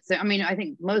know it. I mean, I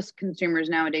think most consumers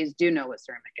nowadays do know what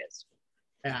ceramic is.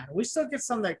 Yeah, we still get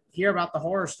some that hear about the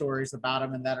horror stories about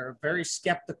them and that are very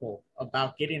skeptical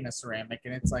about getting a ceramic.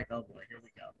 And it's like, oh boy, here we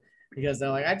go. Because they're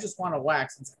like, I just want a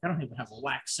wax. It's like, I don't even have a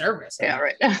wax service. Yeah,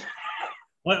 right.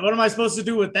 What am I supposed to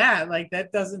do with that? Like,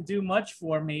 that doesn't do much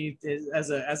for me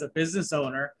as a business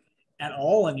owner at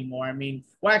all anymore. I mean,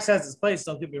 wax has its place,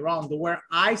 don't get me wrong, but where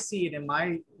I see it in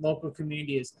my local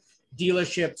community is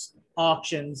dealerships,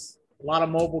 auctions, a lot of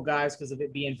mobile guys, because of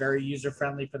it being very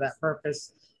user-friendly for that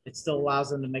purpose. It still allows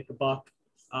them to make a buck.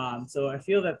 So I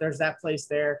feel that there's that place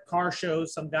there. Car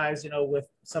shows, some guys, with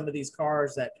some of these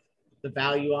cars that the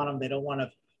value on them, they don't want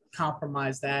to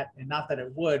compromise that. And not that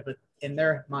it would, but in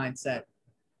their mindset,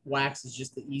 wax is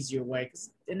just the easier way because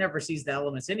it never sees the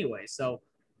elements anyway. So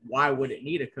why would it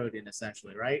need a coating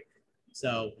essentially, right?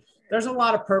 So there's a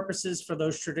lot of purposes for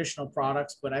those traditional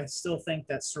products, but I still think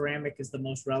that ceramic is the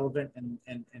most relevant and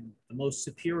the most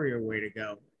superior way to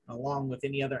go, along with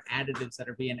any other additives that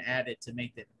are being added to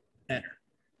make it better.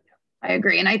 I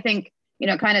agree. And I think,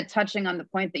 kind of touching on the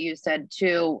point that you said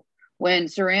too, when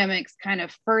ceramics kind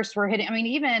of first were hitting, I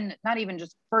mean, not even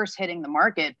just first hitting the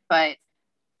market, but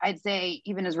I'd say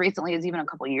even as recently as even a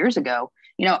couple of years ago,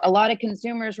 a lot of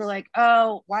consumers were like,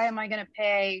 oh, why am I going to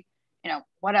pay,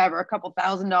 whatever, a couple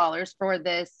 $1,000s for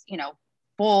this,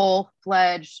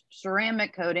 full-fledged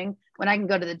ceramic coating when I can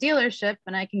go to the dealership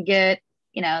and I can get,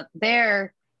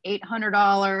 their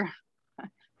 $800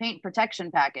 paint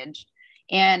protection package.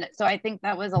 And so I think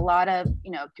that was a lot of,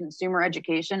 consumer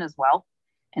education as well,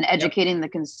 and educating the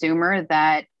consumer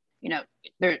that,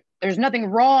 there's nothing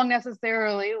wrong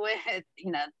necessarily with,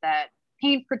 that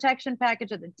paint protection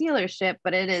package at the dealership,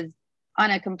 but it is on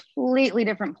a completely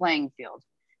different playing field.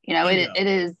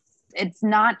 It's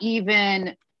not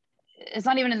even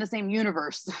in the same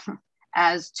universe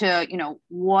as to,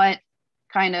 what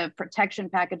kind of protection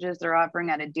packages they're offering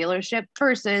at a dealership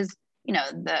versus,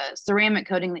 the ceramic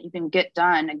coating that you can get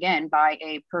done again by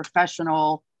a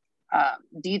professional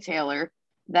detailer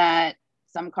that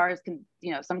some cars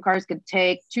could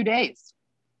take 2 days,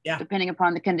 depending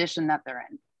upon the condition that they're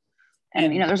in.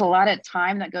 And, there's a lot of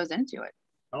time that goes into it.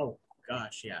 Oh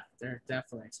gosh. Yeah, they're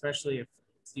definitely, especially if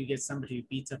you get somebody who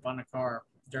beats up on a car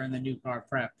during the new car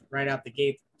prep right out the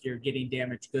gate, you're getting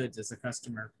damaged goods as a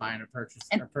customer buying a purchase.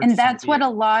 And that's what a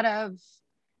lot of,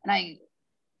 and I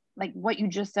like what you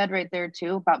just said right there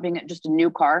too, about being just a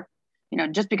new car,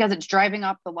 just because it's driving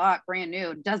off the lot brand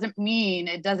new doesn't mean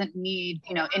it doesn't need,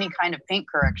 any kind of paint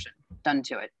correction done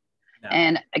to it. No.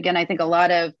 And again, I think a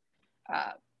lot of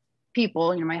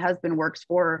people, my husband works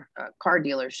for a car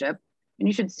dealership, and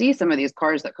you should see some of these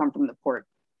cars that come from the port.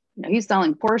 He's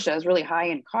selling Porsches, really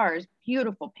high-end cars,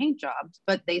 beautiful paint jobs,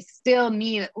 but they still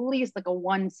need at least like a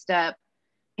one-step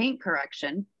paint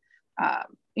correction.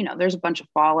 There's a bunch of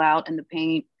fallout in the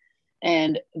paint.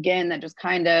 And again, that just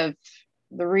kind of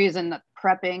the reason that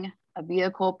prepping a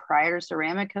vehicle prior to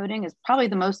ceramic coating is probably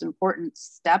the most important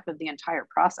step of the entire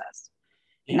process.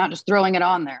 Yeah. Not just throwing it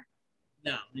on there.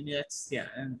 No, I mean,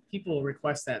 and people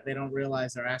request that. They don't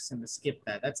realize they're asking to skip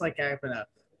that. That's like having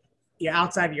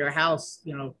outside of your house,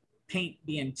 paint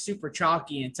being super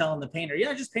chalky and telling the painter,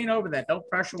 yeah, just paint over that. Don't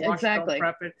pressure wash Exactly. it, don't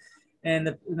prep it. And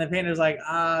the painter's like,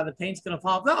 the paint's going to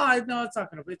pop. No, it's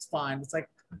not going to, it's fine. It's like,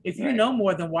 if you know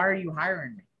more, then why are you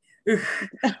hiring me?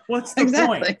 What's the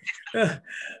point?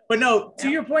 But no, to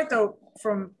your point though,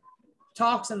 from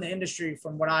talks in the industry,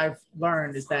 from what I've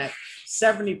learned is that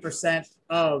 70%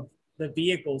 of the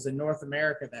vehicles in North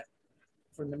America that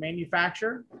from the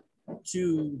manufacturer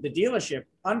to the dealership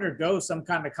undergo some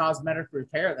kind of cosmetic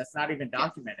repair that's not even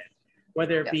documented,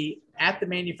 whether it be at the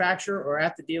manufacturer or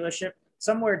at the dealership,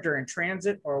 somewhere during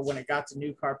transit or when it got to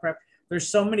new car prep. There's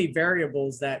so many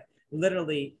variables that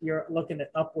literally you're looking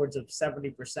at upwards of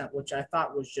 70%, which I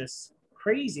thought was just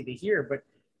crazy to hear, but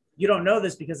you don't know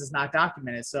this because it's not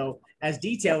documented. So as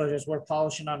detailers, as we're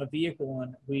polishing on a vehicle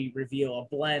and we reveal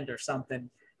a blend or something,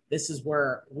 this is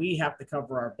where we have to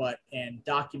cover our butt and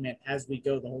document as we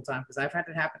go the whole time. Because I've had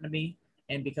it happen to me.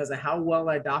 And because of how well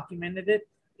I documented it,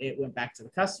 it went back to the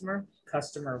customer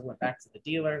went back to the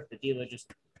dealer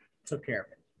just took care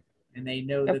of it. And they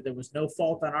know that there was no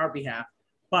fault on our behalf.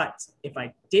 But if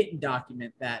I didn't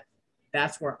document that,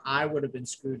 that's where I would have been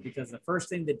screwed, because the first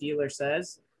thing the dealer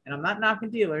says, and I'm not knocking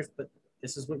dealers, but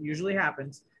this is what usually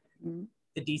happens,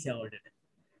 the detailer did it.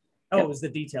 Oh, it was the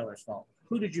detailer's fault.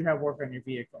 Who did you have work on your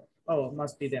vehicle? Oh, it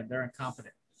must be them. They're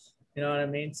incompetent. You know what I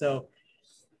mean? So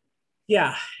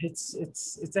yeah, it's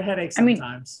a headache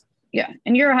sometimes.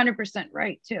 And you're 100%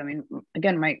 right too. I mean,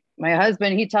 again, my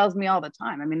husband, he tells me all the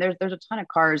time. I mean, there's a ton of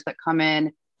cars that come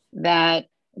in that,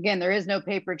 again, there is no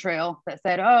paper trail that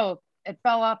said, oh, it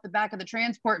fell off the back of the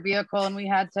transport vehicle and we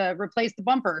had to replace the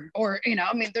bumper, or,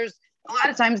 I mean, there's a lot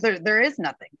of times there is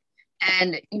nothing.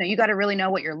 And, you got to really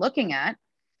know what you're looking at.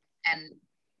 And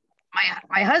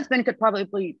my husband could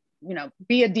probably,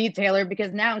 be a detailer,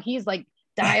 because now he's like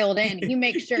dialed in. He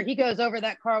makes sure he goes over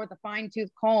that car with a fine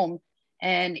tooth comb,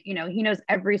 and, he knows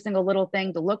every single little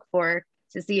thing to look for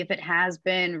to see if it has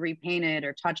been repainted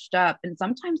or touched up. And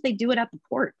sometimes they do it at the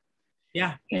port.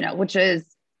 Yeah. Which is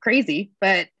crazy,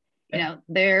 but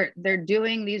they're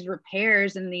doing these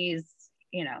repairs and these,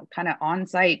 kind of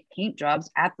on-site paint jobs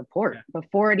at the port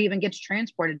before it even gets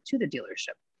transported to the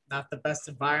dealership. Not the best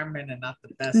environment and not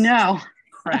the best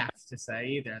craft to say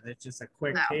either. It's just a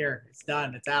quick here, it's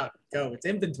done, it's out, go, it's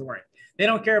inventory. They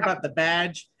don't care about the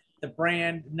badge, the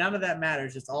brand, none of that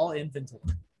matters. It's all inventory.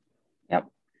 Yep.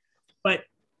 But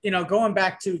going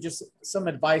back to just some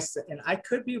advice, and I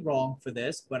could be wrong for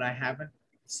this, but I haven't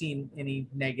seen any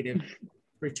negative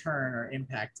return or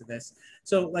impact to this.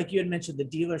 So like you had mentioned, the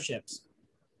dealerships,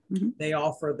 they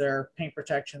offer their paint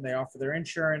protection, they offer their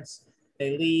insurance,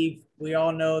 they leave. We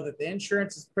all know that the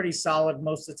insurance is pretty solid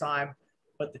most of the time,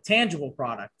 but the tangible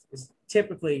product is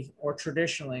typically or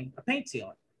traditionally a paint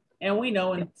sealant. And we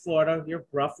know in Florida, you're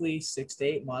roughly 6 to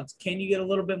 8 months. Can you get a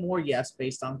little bit more? Yes,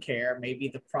 based on care, maybe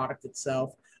the product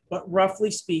itself. But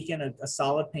roughly speaking, a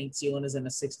solid paint sealant is in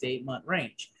a 6 to 8 month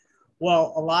range.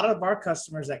 Well, a lot of our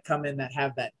customers that come in that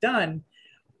have that done,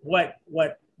 what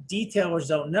detailers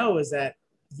don't know is that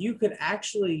you could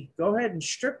actually go ahead and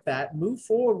strip that, move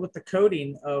forward with the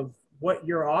coating of what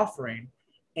you're offering,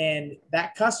 and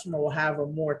that customer will have a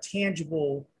more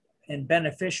tangible and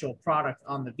beneficial product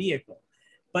on the vehicle.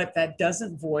 But that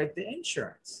doesn't void the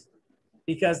insurance,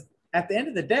 because at the end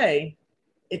of the day,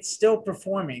 it's still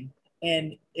performing.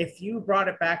 And if you brought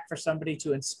it back for somebody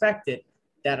to inspect it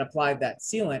that applied that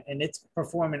sealant and it's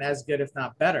performing as good, if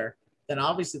not better, then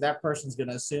obviously that person's going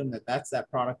to assume that that's that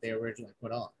product they originally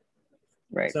put on.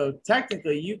 Right. So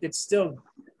technically you could still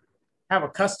have a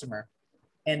customer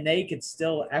and they could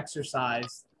still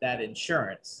exercise that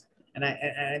insurance.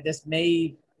 And this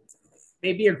may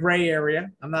be a gray area.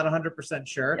 I'm not 100%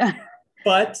 sure,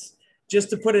 but just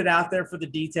to put it out there for the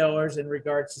detailers in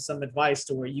regards to some advice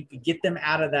to where you could get them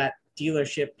out of that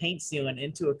dealership paint sealant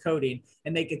into a coating,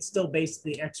 and they could still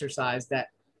basically exercise that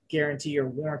guarantee or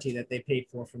warranty that they paid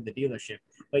for from the dealership,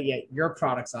 but yet your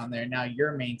product's on there. Now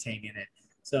you're maintaining it.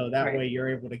 So that way you're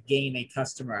able to gain a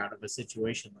customer out of a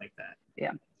situation like that.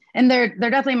 Yeah. And there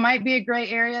definitely might be a gray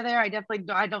area there.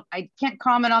 I can't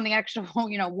comment on the actual,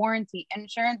 warranty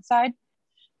insurance side,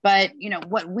 but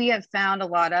what we have found a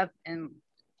lot of, and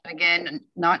again,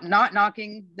 not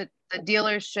knocking the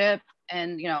dealership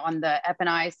and, on the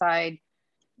F&I side,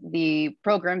 the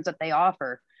programs that they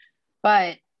offer,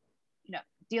 but,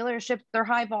 dealerships, they're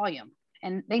high volume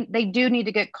and they do need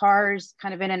to get cars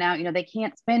kind of in and out. They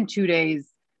can't spend 2 days,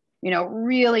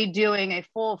 really doing a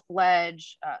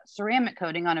full-fledged ceramic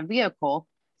coating on a vehicle.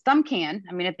 Some can.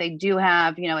 I mean, if they do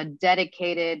have, a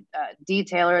dedicated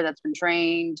detailer that's been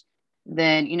trained,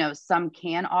 then, some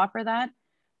can offer that.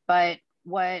 But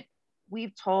what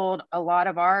we've told a lot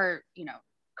of our,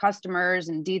 customers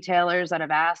and detailers that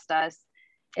have asked us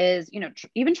is,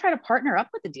 even try to partner up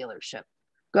with the dealership.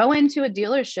 Go into a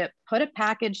dealership, put a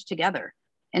package together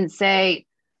and say,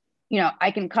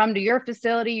 I can come to your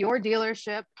facility, your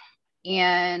dealership.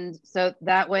 And so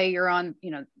that way you're on,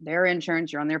 their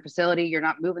insurance, you're on their facility, you're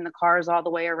not moving the cars all the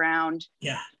way around.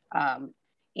 Yeah.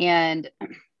 And,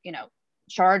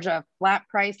 charge a flat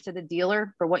price to the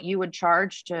dealer for what you would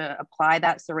charge to apply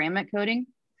that ceramic coating.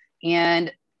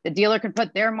 And the dealer can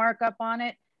put their markup on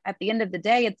it. At the end of the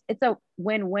day, it's a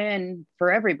win-win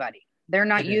for everybody. They're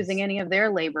not using any of their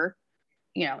labor,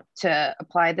 to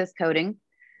apply this coating.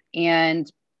 And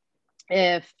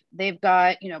if they've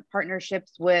got,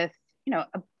 partnerships with,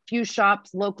 a few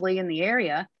shops locally in the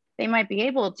area, they might be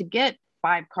able to get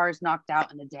 5 cars knocked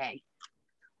out in a day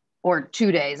or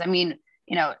 2 days. I mean,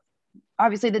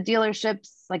 obviously the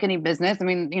dealerships, like any business, I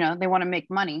mean, they want to make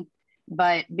money,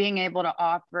 but being able to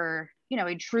offer,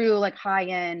 a true like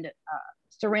high-end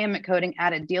ceramic coating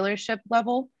at a dealership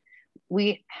level,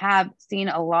 we have seen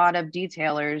a lot of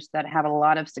detailers that have a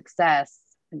lot of success,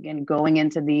 again, going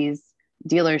into these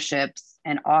dealerships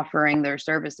and offering their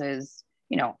services,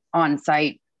 on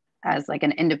site as like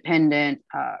an independent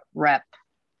rep.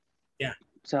 Yeah.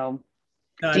 So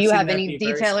no, do you have any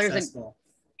detailers?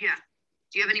 Yeah.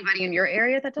 Do you have anybody in your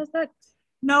area that does that?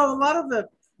 No, a lot of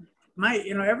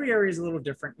every area is a little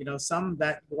different. Some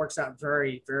that works out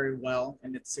very, very well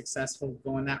and it's successful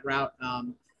going that route.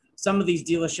 Some of these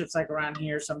dealerships like around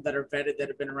here, some that are vetted that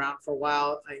have been around for a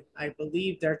while, I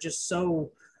believe they're just so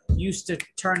used to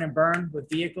turn and burn with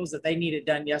vehicles that they need it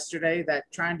done yesterday, that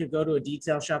trying to go to a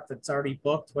detail shop that's already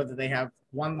booked, whether they have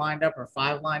 1 lined up or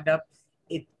 5 lined up,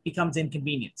 it becomes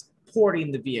inconvenience. Porting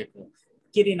the vehicle,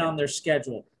 getting on their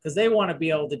schedule, because they want to be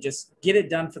able to just get it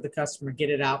done for the customer, get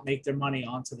it out, make their money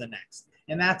on to the next.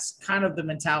 And that's kind of the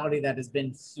mentality that has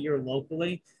been here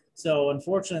locally. So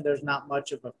unfortunately, there's not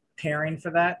much of a pairing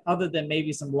for that, other than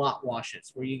maybe some lot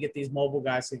washes where you get these mobile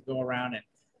guys who go around and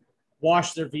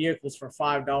wash their vehicles for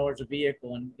 $5 a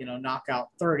vehicle and, knock out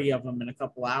 30 of them in a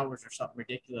couple hours or something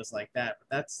ridiculous like that.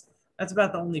 But that's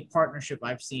about the only partnership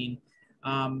I've seen.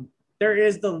 There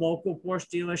is the local Porsche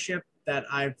dealership that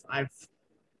I've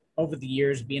over the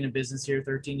years being in business here,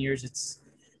 13 years,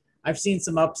 I've seen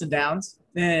some ups and downs,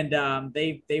 and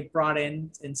they've brought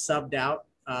in and subbed out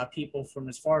people from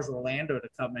as far as Orlando to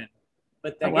come in.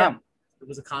 But again, it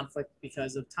was a conflict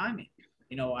because of timing.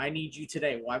 I need you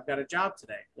today. Well, I've got a job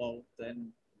today. Well, then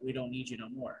we don't need you no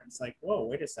more. And it's like, whoa,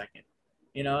 wait a second.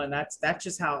 And that's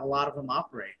just how a lot of them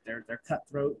operate. They're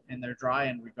cutthroat and they're dry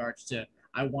in regards to,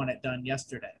 I want it done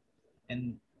yesterday.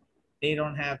 And they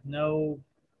don't have no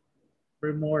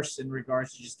remorse in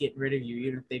regards to just getting rid of you,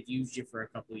 even if they've used you for a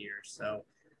couple of years. So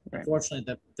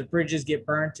unfortunately, the bridges get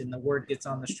burnt and the word gets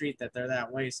on the street that they're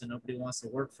that way. So nobody wants to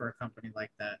work for a company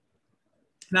like that.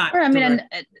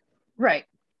 Right.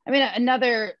 I mean,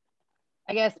 another,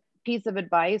 I guess, piece of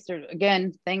advice, or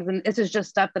again, things, and this is just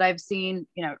stuff that I've seen,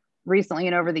 recently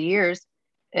and over the years,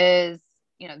 is,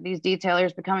 these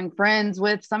detailers becoming friends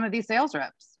with some of these sales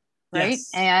reps, right?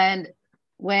 Yes. And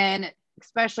when,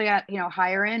 especially at,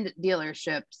 higher end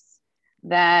dealerships,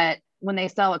 that when they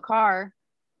sell a car,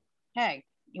 hey,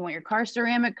 you want your car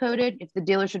ceramic coated? If the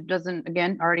dealership doesn't,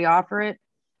 again, already offer it,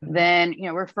 then,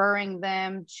 referring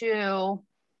them to,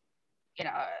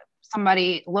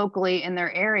 somebody locally in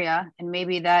their area, and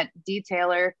maybe that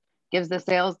detailer gives the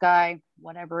sales guy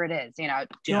whatever it is,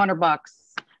 $200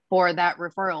 for that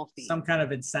referral fee. Some kind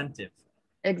of incentive.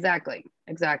 Exactly.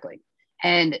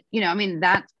 And,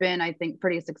 that's been, I think,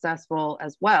 pretty successful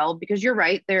as well, because you're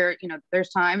right there, there's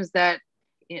times that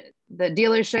the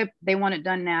dealership, they want it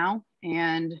done now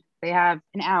and they have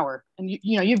an hour, and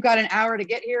you've got an hour to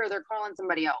get here, or they're calling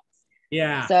somebody else.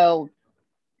 Yeah. So,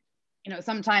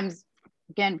 sometimes,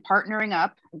 again, partnering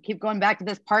up, and keep going back to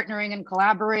this partnering and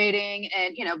collaborating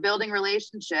and, building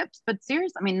relationships. But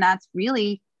seriously, that's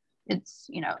really, it's,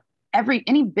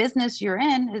 any business you're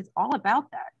in is all about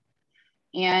that.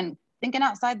 And thinking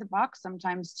outside the box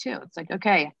sometimes too. It's like,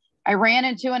 okay, I ran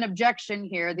into an objection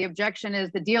here. The objection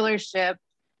is the dealership,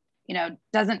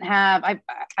 doesn't have,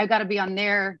 I've got to be on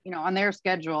their, on their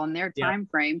schedule and their time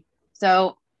frame.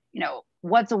 So,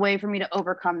 what's a way for me to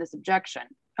overcome this objection?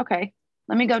 Okay,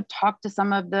 let me go talk to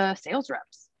some of the sales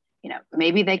reps.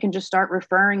 Maybe they can just start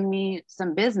referring me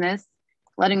some business,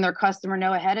 letting their customer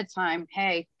know ahead of time,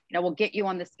 hey, we'll get you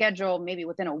on the schedule maybe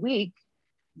within a week,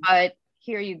 but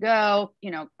here you go,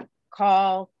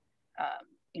 call,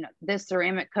 this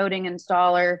ceramic coating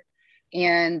installer,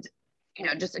 and,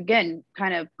 just again,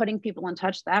 kind of putting people in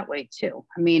touch that way too.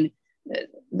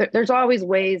 There's always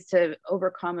ways to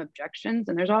overcome objections,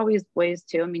 and there's always ways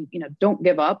to, don't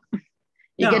give up.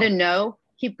 You No. get a no,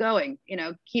 keep going,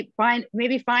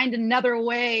 maybe find another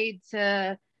way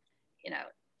to,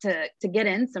 to get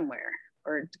in somewhere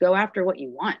or to go after what you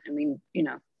want. I mean, you're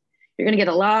going to get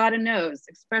a lot of no's,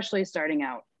 especially starting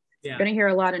out. Yeah. You're going to hear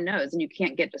a lot of no's and you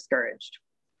can't get discouraged.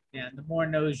 Yeah. The more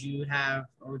no's you have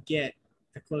or get,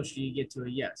 the closer you get to a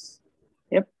yes.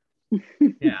 Yep.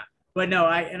 Yeah. But no,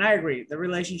 I agree. The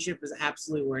relationship is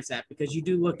absolutely where it's at, because you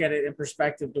do look at it in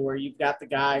perspective to where you've got the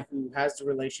guy who has the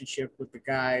relationship with the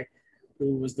guy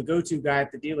who was the go-to guy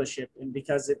at the dealership. And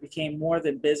because it became more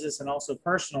than business and also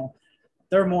personal,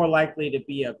 they're more likely to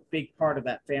be a big part of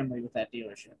that family with that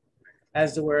dealership.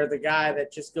 As to where the guy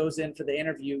that just goes in for the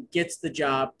interview, gets the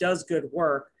job, does good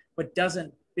work, but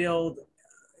doesn't build,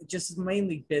 just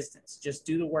mainly business. Just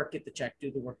do the work, get the check,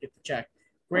 do the work, get the check.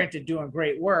 Granted, doing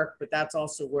great work, but that's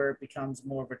also where it becomes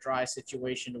more of a dry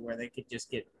situation to where they could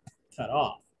just get cut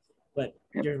off. But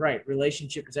you're right,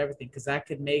 relationship is everything, because that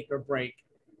could make or break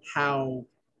how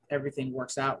everything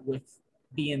works out with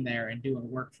being there and doing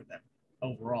work for them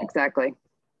overall. Exactly.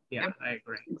 Yeah, I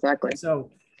agree. Exactly. So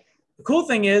the cool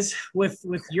thing is with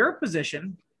your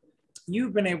position,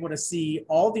 you've been able to see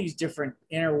all these different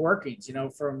inner workings,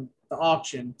 from the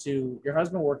auction to your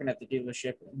husband working at the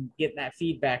dealership and getting that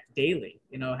feedback daily,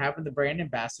 having the brand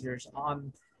ambassadors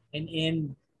on and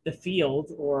in the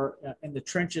field or in the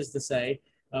trenches, to say,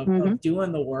 of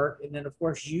doing the work. And then, of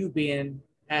course, you being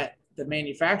at the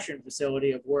manufacturing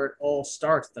facility of where it all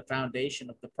starts, the foundation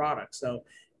of the product. So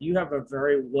you have a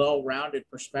very well-rounded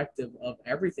perspective of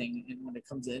everything when it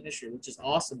comes to industry, which is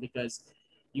awesome, because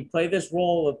you play this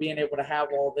role of being able to have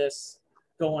all this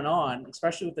going on,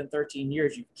 especially within 13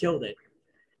 years. You've killed it.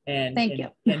 And Thank you.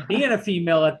 And being a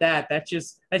female at that's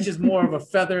just more of a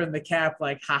feather in the cap,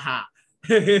 like, haha.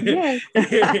 Yes.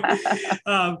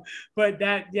 But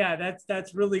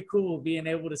that's really cool, being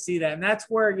able to see that. And that's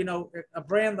where, a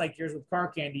brand like yours with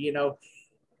CarCandy,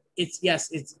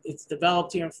 it's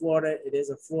developed here in Florida. It is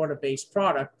a Florida-based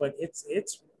product, but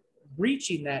it's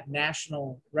reaching that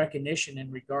national recognition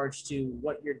in regards to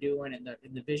what you're doing and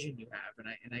the vision you have.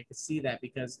 And I can see that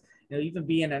because, even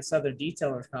being at Southern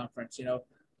Detailers Conference,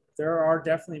 there are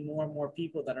definitely more and more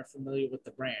people that are familiar with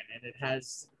the brand, and it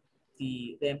has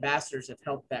the ambassadors have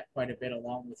helped that quite a bit,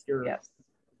 along with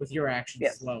your actions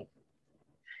as well.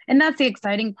 And that's the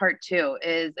exciting part too,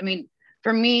 is,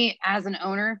 for me as an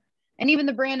owner, and even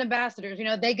the brand ambassadors,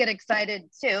 they get excited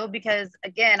too, because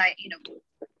again,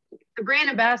 the brand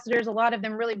ambassadors, a lot of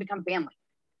them really become family.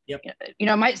 Yep.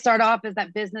 It might start off as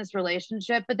that business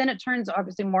relationship, but then it turns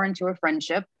obviously more into a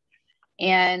friendship.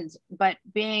 But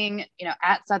being,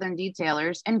 at Southern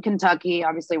Detailers in Kentucky,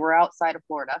 obviously we're outside of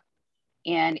Florida,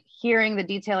 and hearing the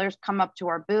detailers come up to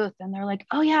our booth and they're like,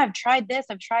 oh yeah, I've tried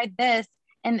this.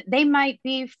 And they might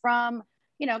be from,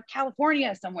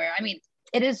 California somewhere.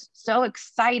 It is so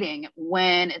exciting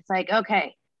when it's like,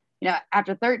 okay,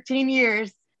 after 13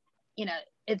 years,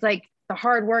 it's like the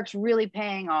hard work's really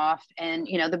paying off. And,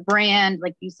 the brand,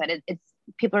 like you said, it's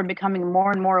people are becoming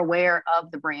more and more aware of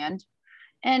the brand.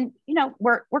 And,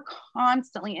 we're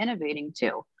constantly innovating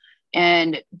too,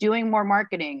 and doing more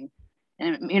marketing.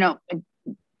 And,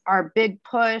 our big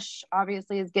push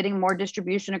obviously is getting more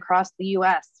distribution across the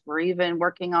US. We're even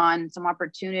working on some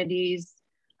opportunities,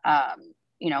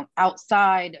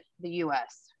 outside the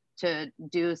US to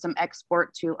do some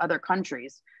export to other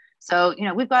countries. So,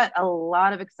 we've got a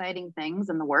lot of exciting things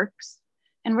in the works,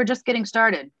 and we're just getting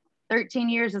started. 13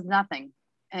 years is nothing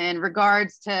in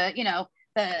regards to,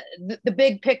 the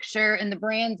big picture and the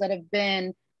brands that have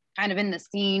been kind of in the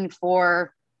scene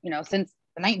for, since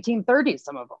the 1930s,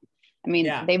 some of them.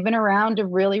 They've been around a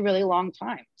really, really long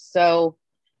time. So,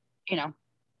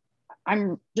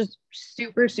 I'm just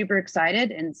super, super excited,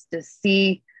 and to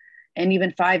see in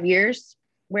even 5 years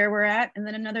where we're at, and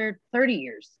then another 30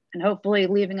 years, and hopefully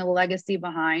leaving a legacy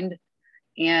behind,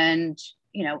 and,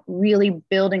 really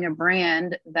building a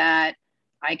brand that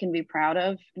I can be proud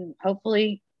of. And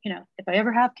hopefully, if I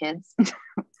ever have kids,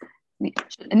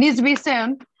 it needs to be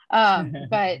soon.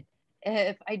 But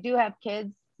if I do have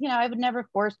kids, I would never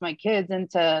force my kids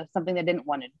into something they didn't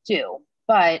want to do.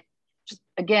 But just,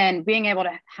 again, being able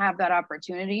to have that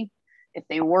opportunity, if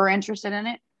they were interested in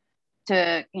it,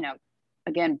 to,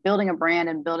 again, building a brand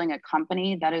and building a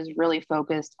company that is really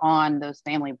focused on those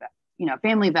family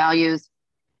values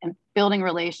and building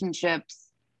relationships.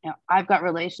 I've got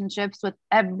relationships with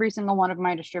every single one of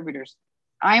my distributors.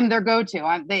 I'm their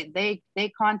go-to. They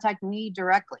contact me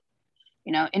directly.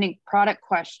 Any product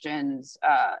questions,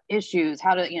 issues,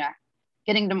 how to,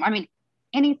 getting them,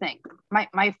 anything.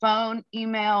 My phone,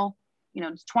 email,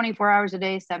 it's 24 hours a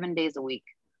day, 7 days a week.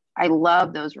 I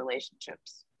love those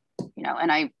relationships,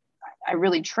 and I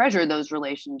really treasure those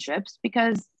relationships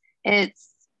because it's,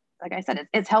 like I said,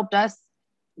 it's helped us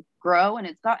grow and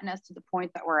it's gotten us to the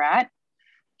point that we're at.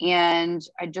 And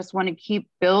I just want to keep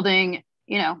building,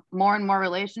 more and more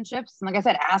relationships. And like I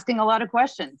said, asking a lot of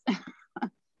questions.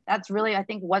 That's really, I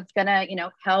think, what's gonna,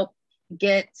 help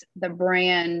get the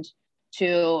brand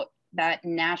to that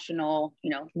national,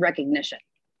 recognition.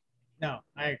 No,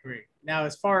 I agree. Now,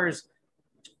 as far as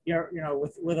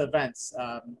with events,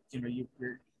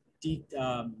 you're deep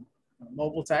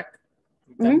Mobile Tech.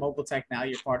 You've done Mobile Tech now.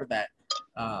 You're part of that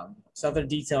Southern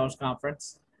Detailers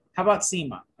Conference. How about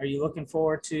SEMA? Are you looking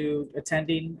forward to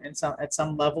attending at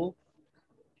some level?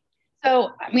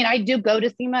 So, I do go to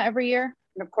SEMA every year,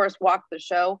 and of course, walk the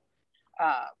show,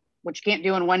 which you can't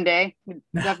do in one day. You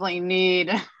definitely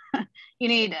need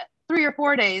 3 or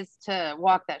 4 days to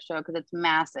walk that show because it's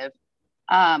massive.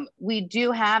 We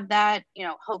do have that,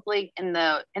 hopefully in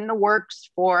the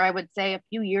works for, I would say, a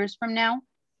few years from now.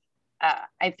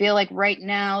 I feel like right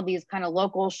now, these kind of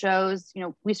local shows,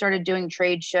 we started doing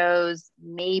trade shows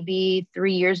maybe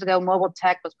 3 years ago. Mobile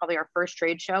Tech was probably our first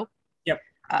trade show. Yep.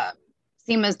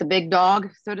 SEMA is the big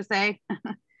dog, so to say,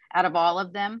 out of all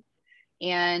of them.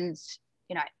 And,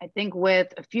 I think with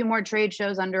a few more trade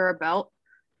shows under our belt,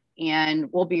 and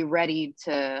we'll be ready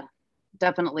to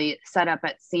definitely set up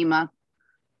at SEMA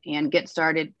and get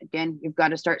started. Again, you've got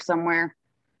to start somewhere.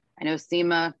 I know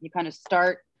SEMA, you kind of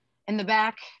start in the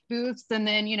back booths and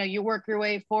then, you work your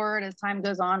way forward as time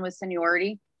goes on with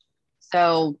seniority.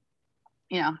 So,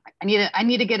 I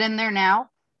need to get in there now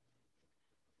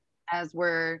as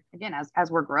we're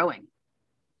growing.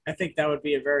 I think that would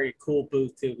be a very cool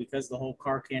booth too, because the whole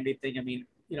CarCandy thing.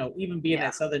 Even being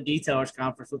at Southern Detailers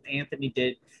Conference with Anthony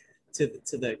did to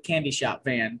the candy shop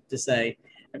van to say,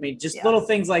 little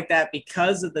things like that.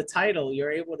 Because of the title,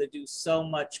 you're able to do so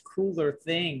much cooler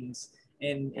things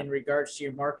in regards to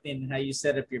your marketing and how you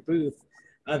set up your booth,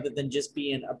 other than just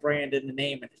being a brand in the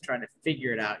name and trying to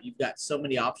figure it out. You've got so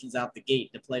many options out the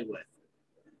gate to play with.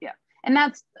 Yeah. And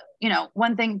that's,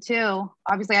 one thing too,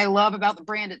 obviously I love about the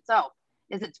brand itself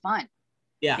is it's fun.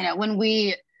 Yeah. When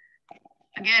we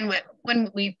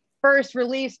first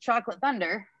released Chocolate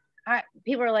Thunder,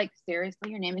 people are like, seriously,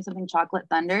 you're naming something Chocolate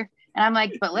Thunder? And I'm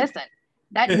like, but listen,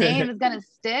 that name is going to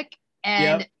stick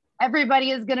and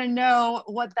everybody is going to know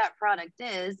what that product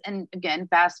is. And again,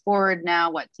 fast forward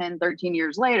now, 10, 13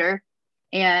 years later,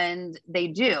 and they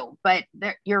do. But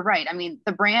you're right.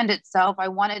 The brand itself, I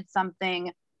wanted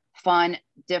something fun,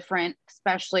 different,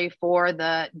 especially for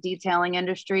the detailing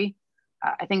industry.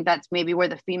 I think that's maybe where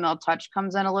the female touch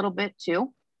comes in a little bit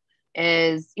too,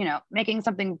 is, making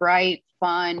something bright,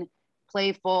 fun,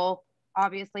 playful,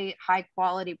 obviously high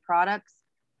quality products,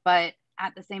 but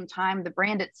at the same time, the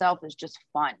brand itself is just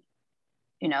fun.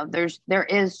 There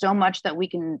is so much that we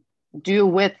can do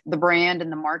with the brand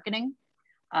and the marketing,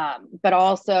 but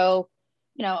also,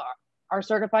 our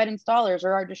certified installers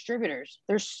or our distributors.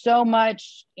 There's so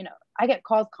much, I get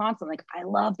calls constantly, like, I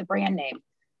love the brand name.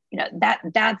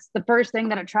 That's the first thing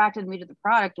that attracted me to the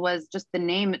product was just the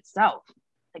name itself.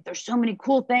 Like, there's so many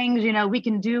cool things, we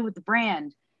can do with the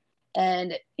brand.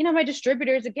 And, my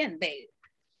distributors, again,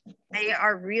 they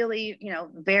are really,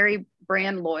 very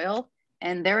brand loyal,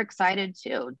 and they're excited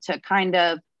too, to kind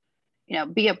of,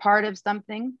 be a part of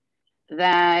something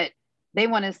that they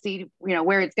want to see,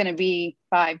 where it's going to be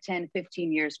 5, 10,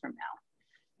 15 years from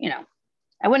now.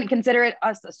 I wouldn't consider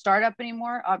us a startup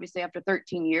anymore, obviously after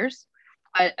 13 years.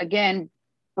 But again,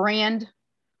 brand,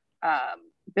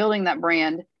 building that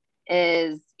brand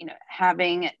is,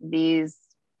 having these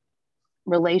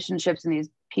relationships and these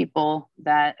people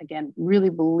that, again, really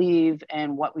believe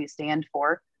in what we stand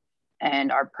for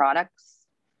and our products.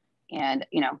 And,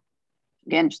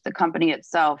 again, just the company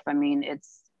itself.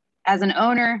 It's, as an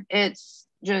owner, it's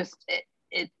just,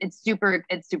 it's super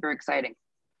exciting.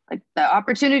 Like, the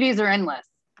opportunities are endless.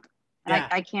 And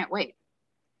I can't wait.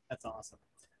 That's awesome.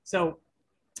 So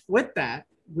with that,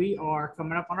 we are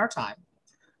coming up on our time.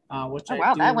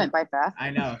 That went by fast.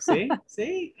 I know.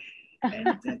 See?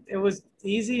 And it was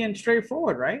easy and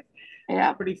straightforward, right?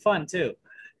 Yeah. Pretty fun too.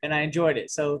 And I enjoyed it.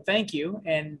 So thank you.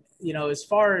 And, as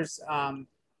far as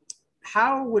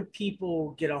how would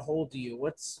people get a hold of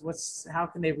you? How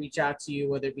can they reach out to you,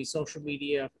 whether it be social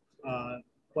media,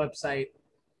 website?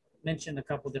 Mention a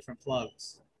couple different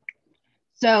plugs.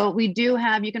 So we do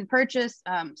have, you can purchase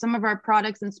some of our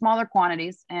products in smaller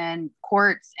quantities, and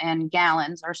quarts and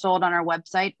gallons are sold on our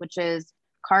website, which is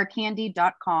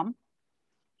carcandy.com.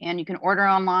 And you can order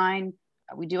online.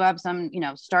 We do have some,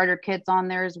 starter kits on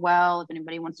there as well, if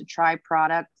anybody wants to try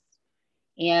products.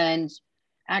 And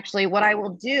actually, what I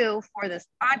will do for this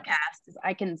podcast is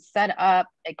I can set up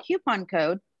a coupon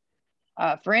code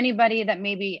For anybody that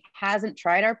maybe hasn't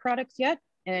tried our products yet,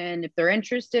 and if they're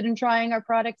interested in trying our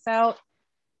products out,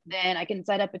 then I can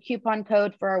set up a coupon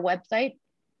code for our website.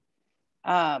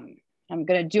 I'm going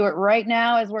to do it right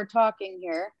now as we're talking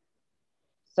here.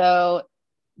 So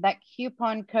that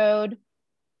coupon code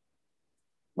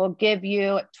will give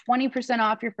you 20%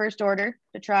 off your first order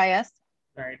to try us.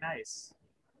 Very nice.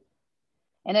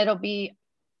 And it'll be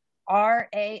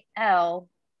RAL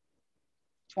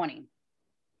 20.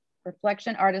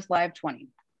 Reflection Artist Live 20,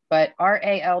 but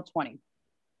RAL 20.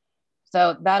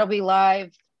 So that'll be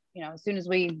live, as soon as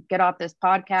we get off this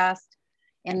podcast.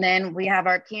 And then we have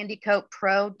our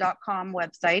candycoatpro.com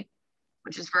website,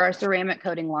 which is for our ceramic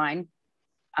coating line.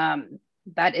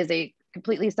 That is a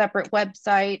completely separate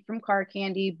website from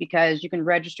CarCandy because you can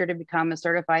register to become a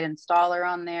certified installer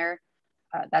on there.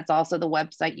 That's also the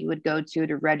website you would go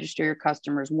to register your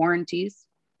customers' warranties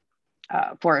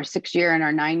for our 6-year and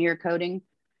our 9-year coating.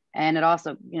 And it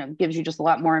also, gives you just a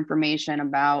lot more information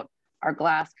about our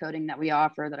glass coating that we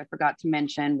offer that I forgot to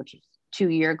mention, which is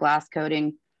 2-year glass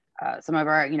coating, some of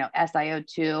our,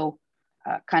 SiO2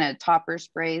 kind of topper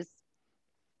sprays.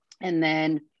 And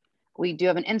then we do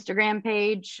have an Instagram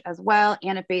page as well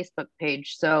and a Facebook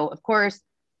page. So of course,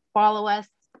 follow us,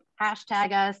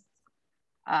 hashtag us,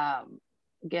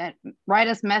 write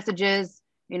us messages.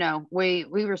 We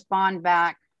respond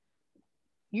back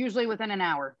usually within an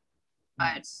hour.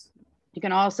 But you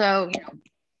can also,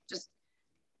 just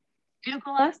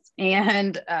Google us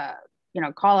and,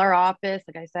 call our office.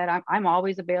 Like I said, I'm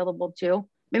always available too.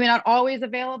 Maybe not always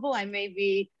available. I may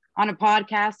be on a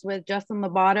podcast with Justin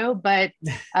Lobato, but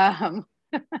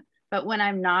but when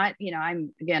I'm not,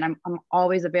 I'm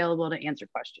always available to answer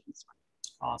questions.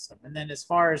 Awesome. And then as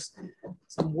far as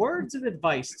some words of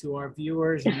advice to our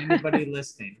viewers and anybody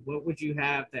listening, what would you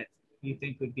have that you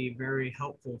think would be very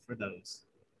helpful for those?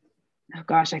 Oh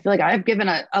gosh, I feel like I've given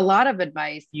a lot of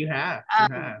advice. You have.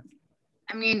 I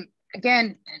mean,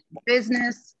 again,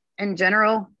 business in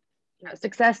general,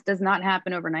 success does not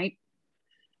happen overnight.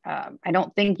 I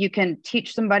don't think you can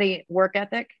teach somebody work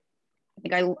ethic. I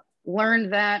think I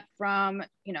learned that from,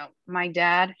 my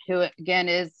dad, who again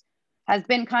has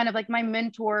been kind of like my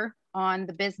mentor on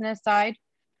the business side,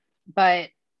 but,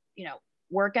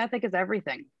 work ethic is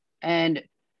everything. And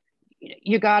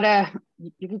you gotta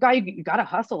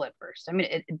hustle at first. I mean,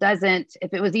 it doesn't,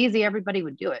 if it was easy, everybody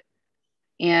would do it.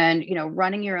 And,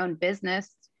 running your own business,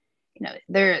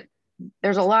 there's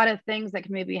a lot of things that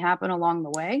can maybe happen along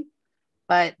the way,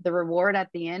 but the reward at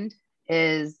the end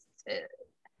is,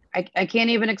 I can't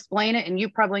even explain it. And you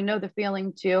probably know the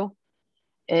feeling too,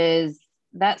 is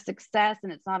that success.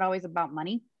 And it's not always about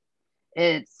money.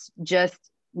 It's just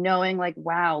knowing like,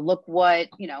 wow, look what,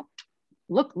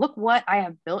 look what I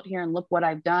have built here and look what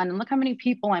I've done and look how many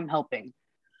people I'm helping.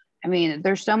 I mean,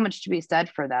 there's so much to be said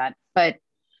for that, but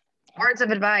words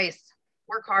of advice,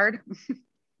 work hard. If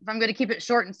I'm going to keep it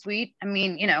short and sweet, I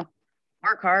mean,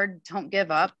 work hard, don't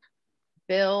give up,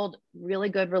 build really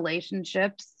good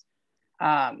relationships,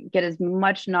 get as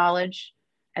much knowledge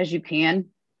as you can,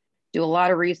 do a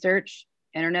lot of research.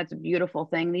 Internet's a beautiful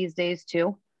thing these days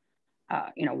too.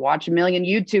 Watch a million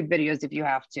YouTube videos if you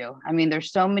have to. I mean,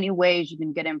 there's so many ways you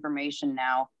can get information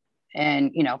now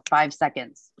in, 5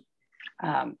 seconds.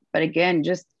 But again,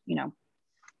 just,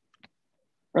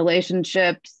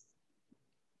 relationships,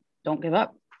 don't give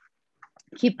up,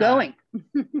 keep going.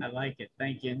 I like it.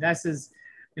 Thank you. And this is,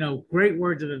 great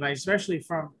words of advice, especially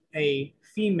from a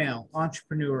female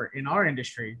entrepreneur in our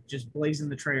industry, just blazing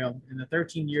the trail in the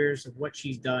 13 years of what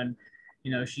she's done.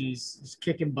 She's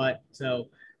kicking butt. So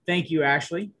thank you,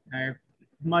 Ashley. I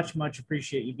much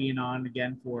appreciate you being on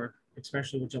again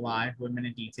especially with July Women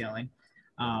in Detailing,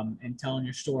 and telling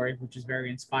your story, which is very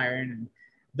inspiring. And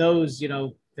those,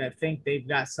 that think they've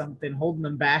got something holding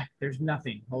them back, there's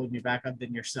nothing holding you back other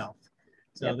than yourself.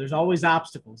 So There's always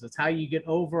obstacles. It's how you get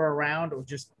over, around, or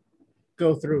just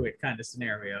go through it kind of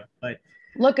scenario. But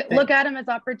look at them as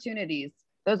opportunities.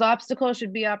 Those obstacles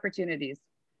should be opportunities.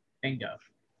 Bingo.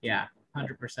 Yeah,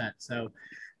 100%. So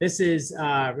this is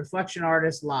Reflection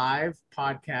Artist Live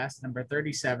podcast number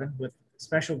 37 with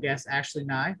special guest Ashley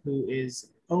Nye, who is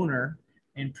owner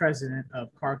and president of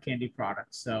CarCandy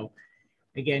Products. So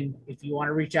again, if you want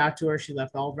to reach out to her, she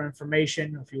left all of her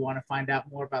information. If you want to find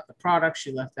out more about the product, she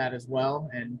left that as well.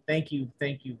 And thank you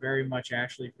very much,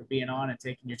 Ashley, for being on and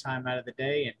taking your time out of the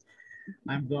day. And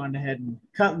I'm going ahead and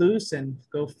cut loose and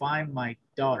go find my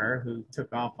daughter who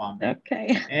took off on me.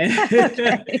 Okay.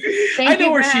 Okay. I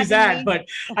know where she's at, but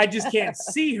I just can't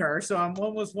see her. So I'm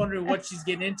almost wondering what she's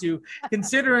getting into,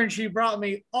 considering she brought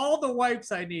me all the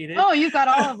wipes I needed. Oh, you got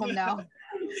all of them now.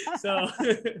 So,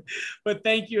 but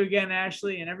thank you again,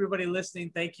 Ashley, and everybody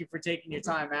listening. Thank you for taking your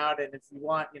time out. And if you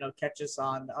want, catch us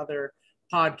on other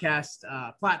podcast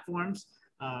platforms.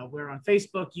 We're on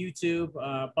Facebook, YouTube,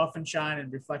 Buff and Shine,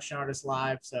 and Reflection Artist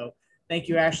Live. So thank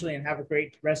you, Ashley, and have a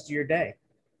great rest of your day.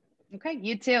 Okay,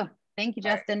 you too. Thank you,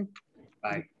 Justin.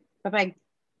 Bye. Bye-bye.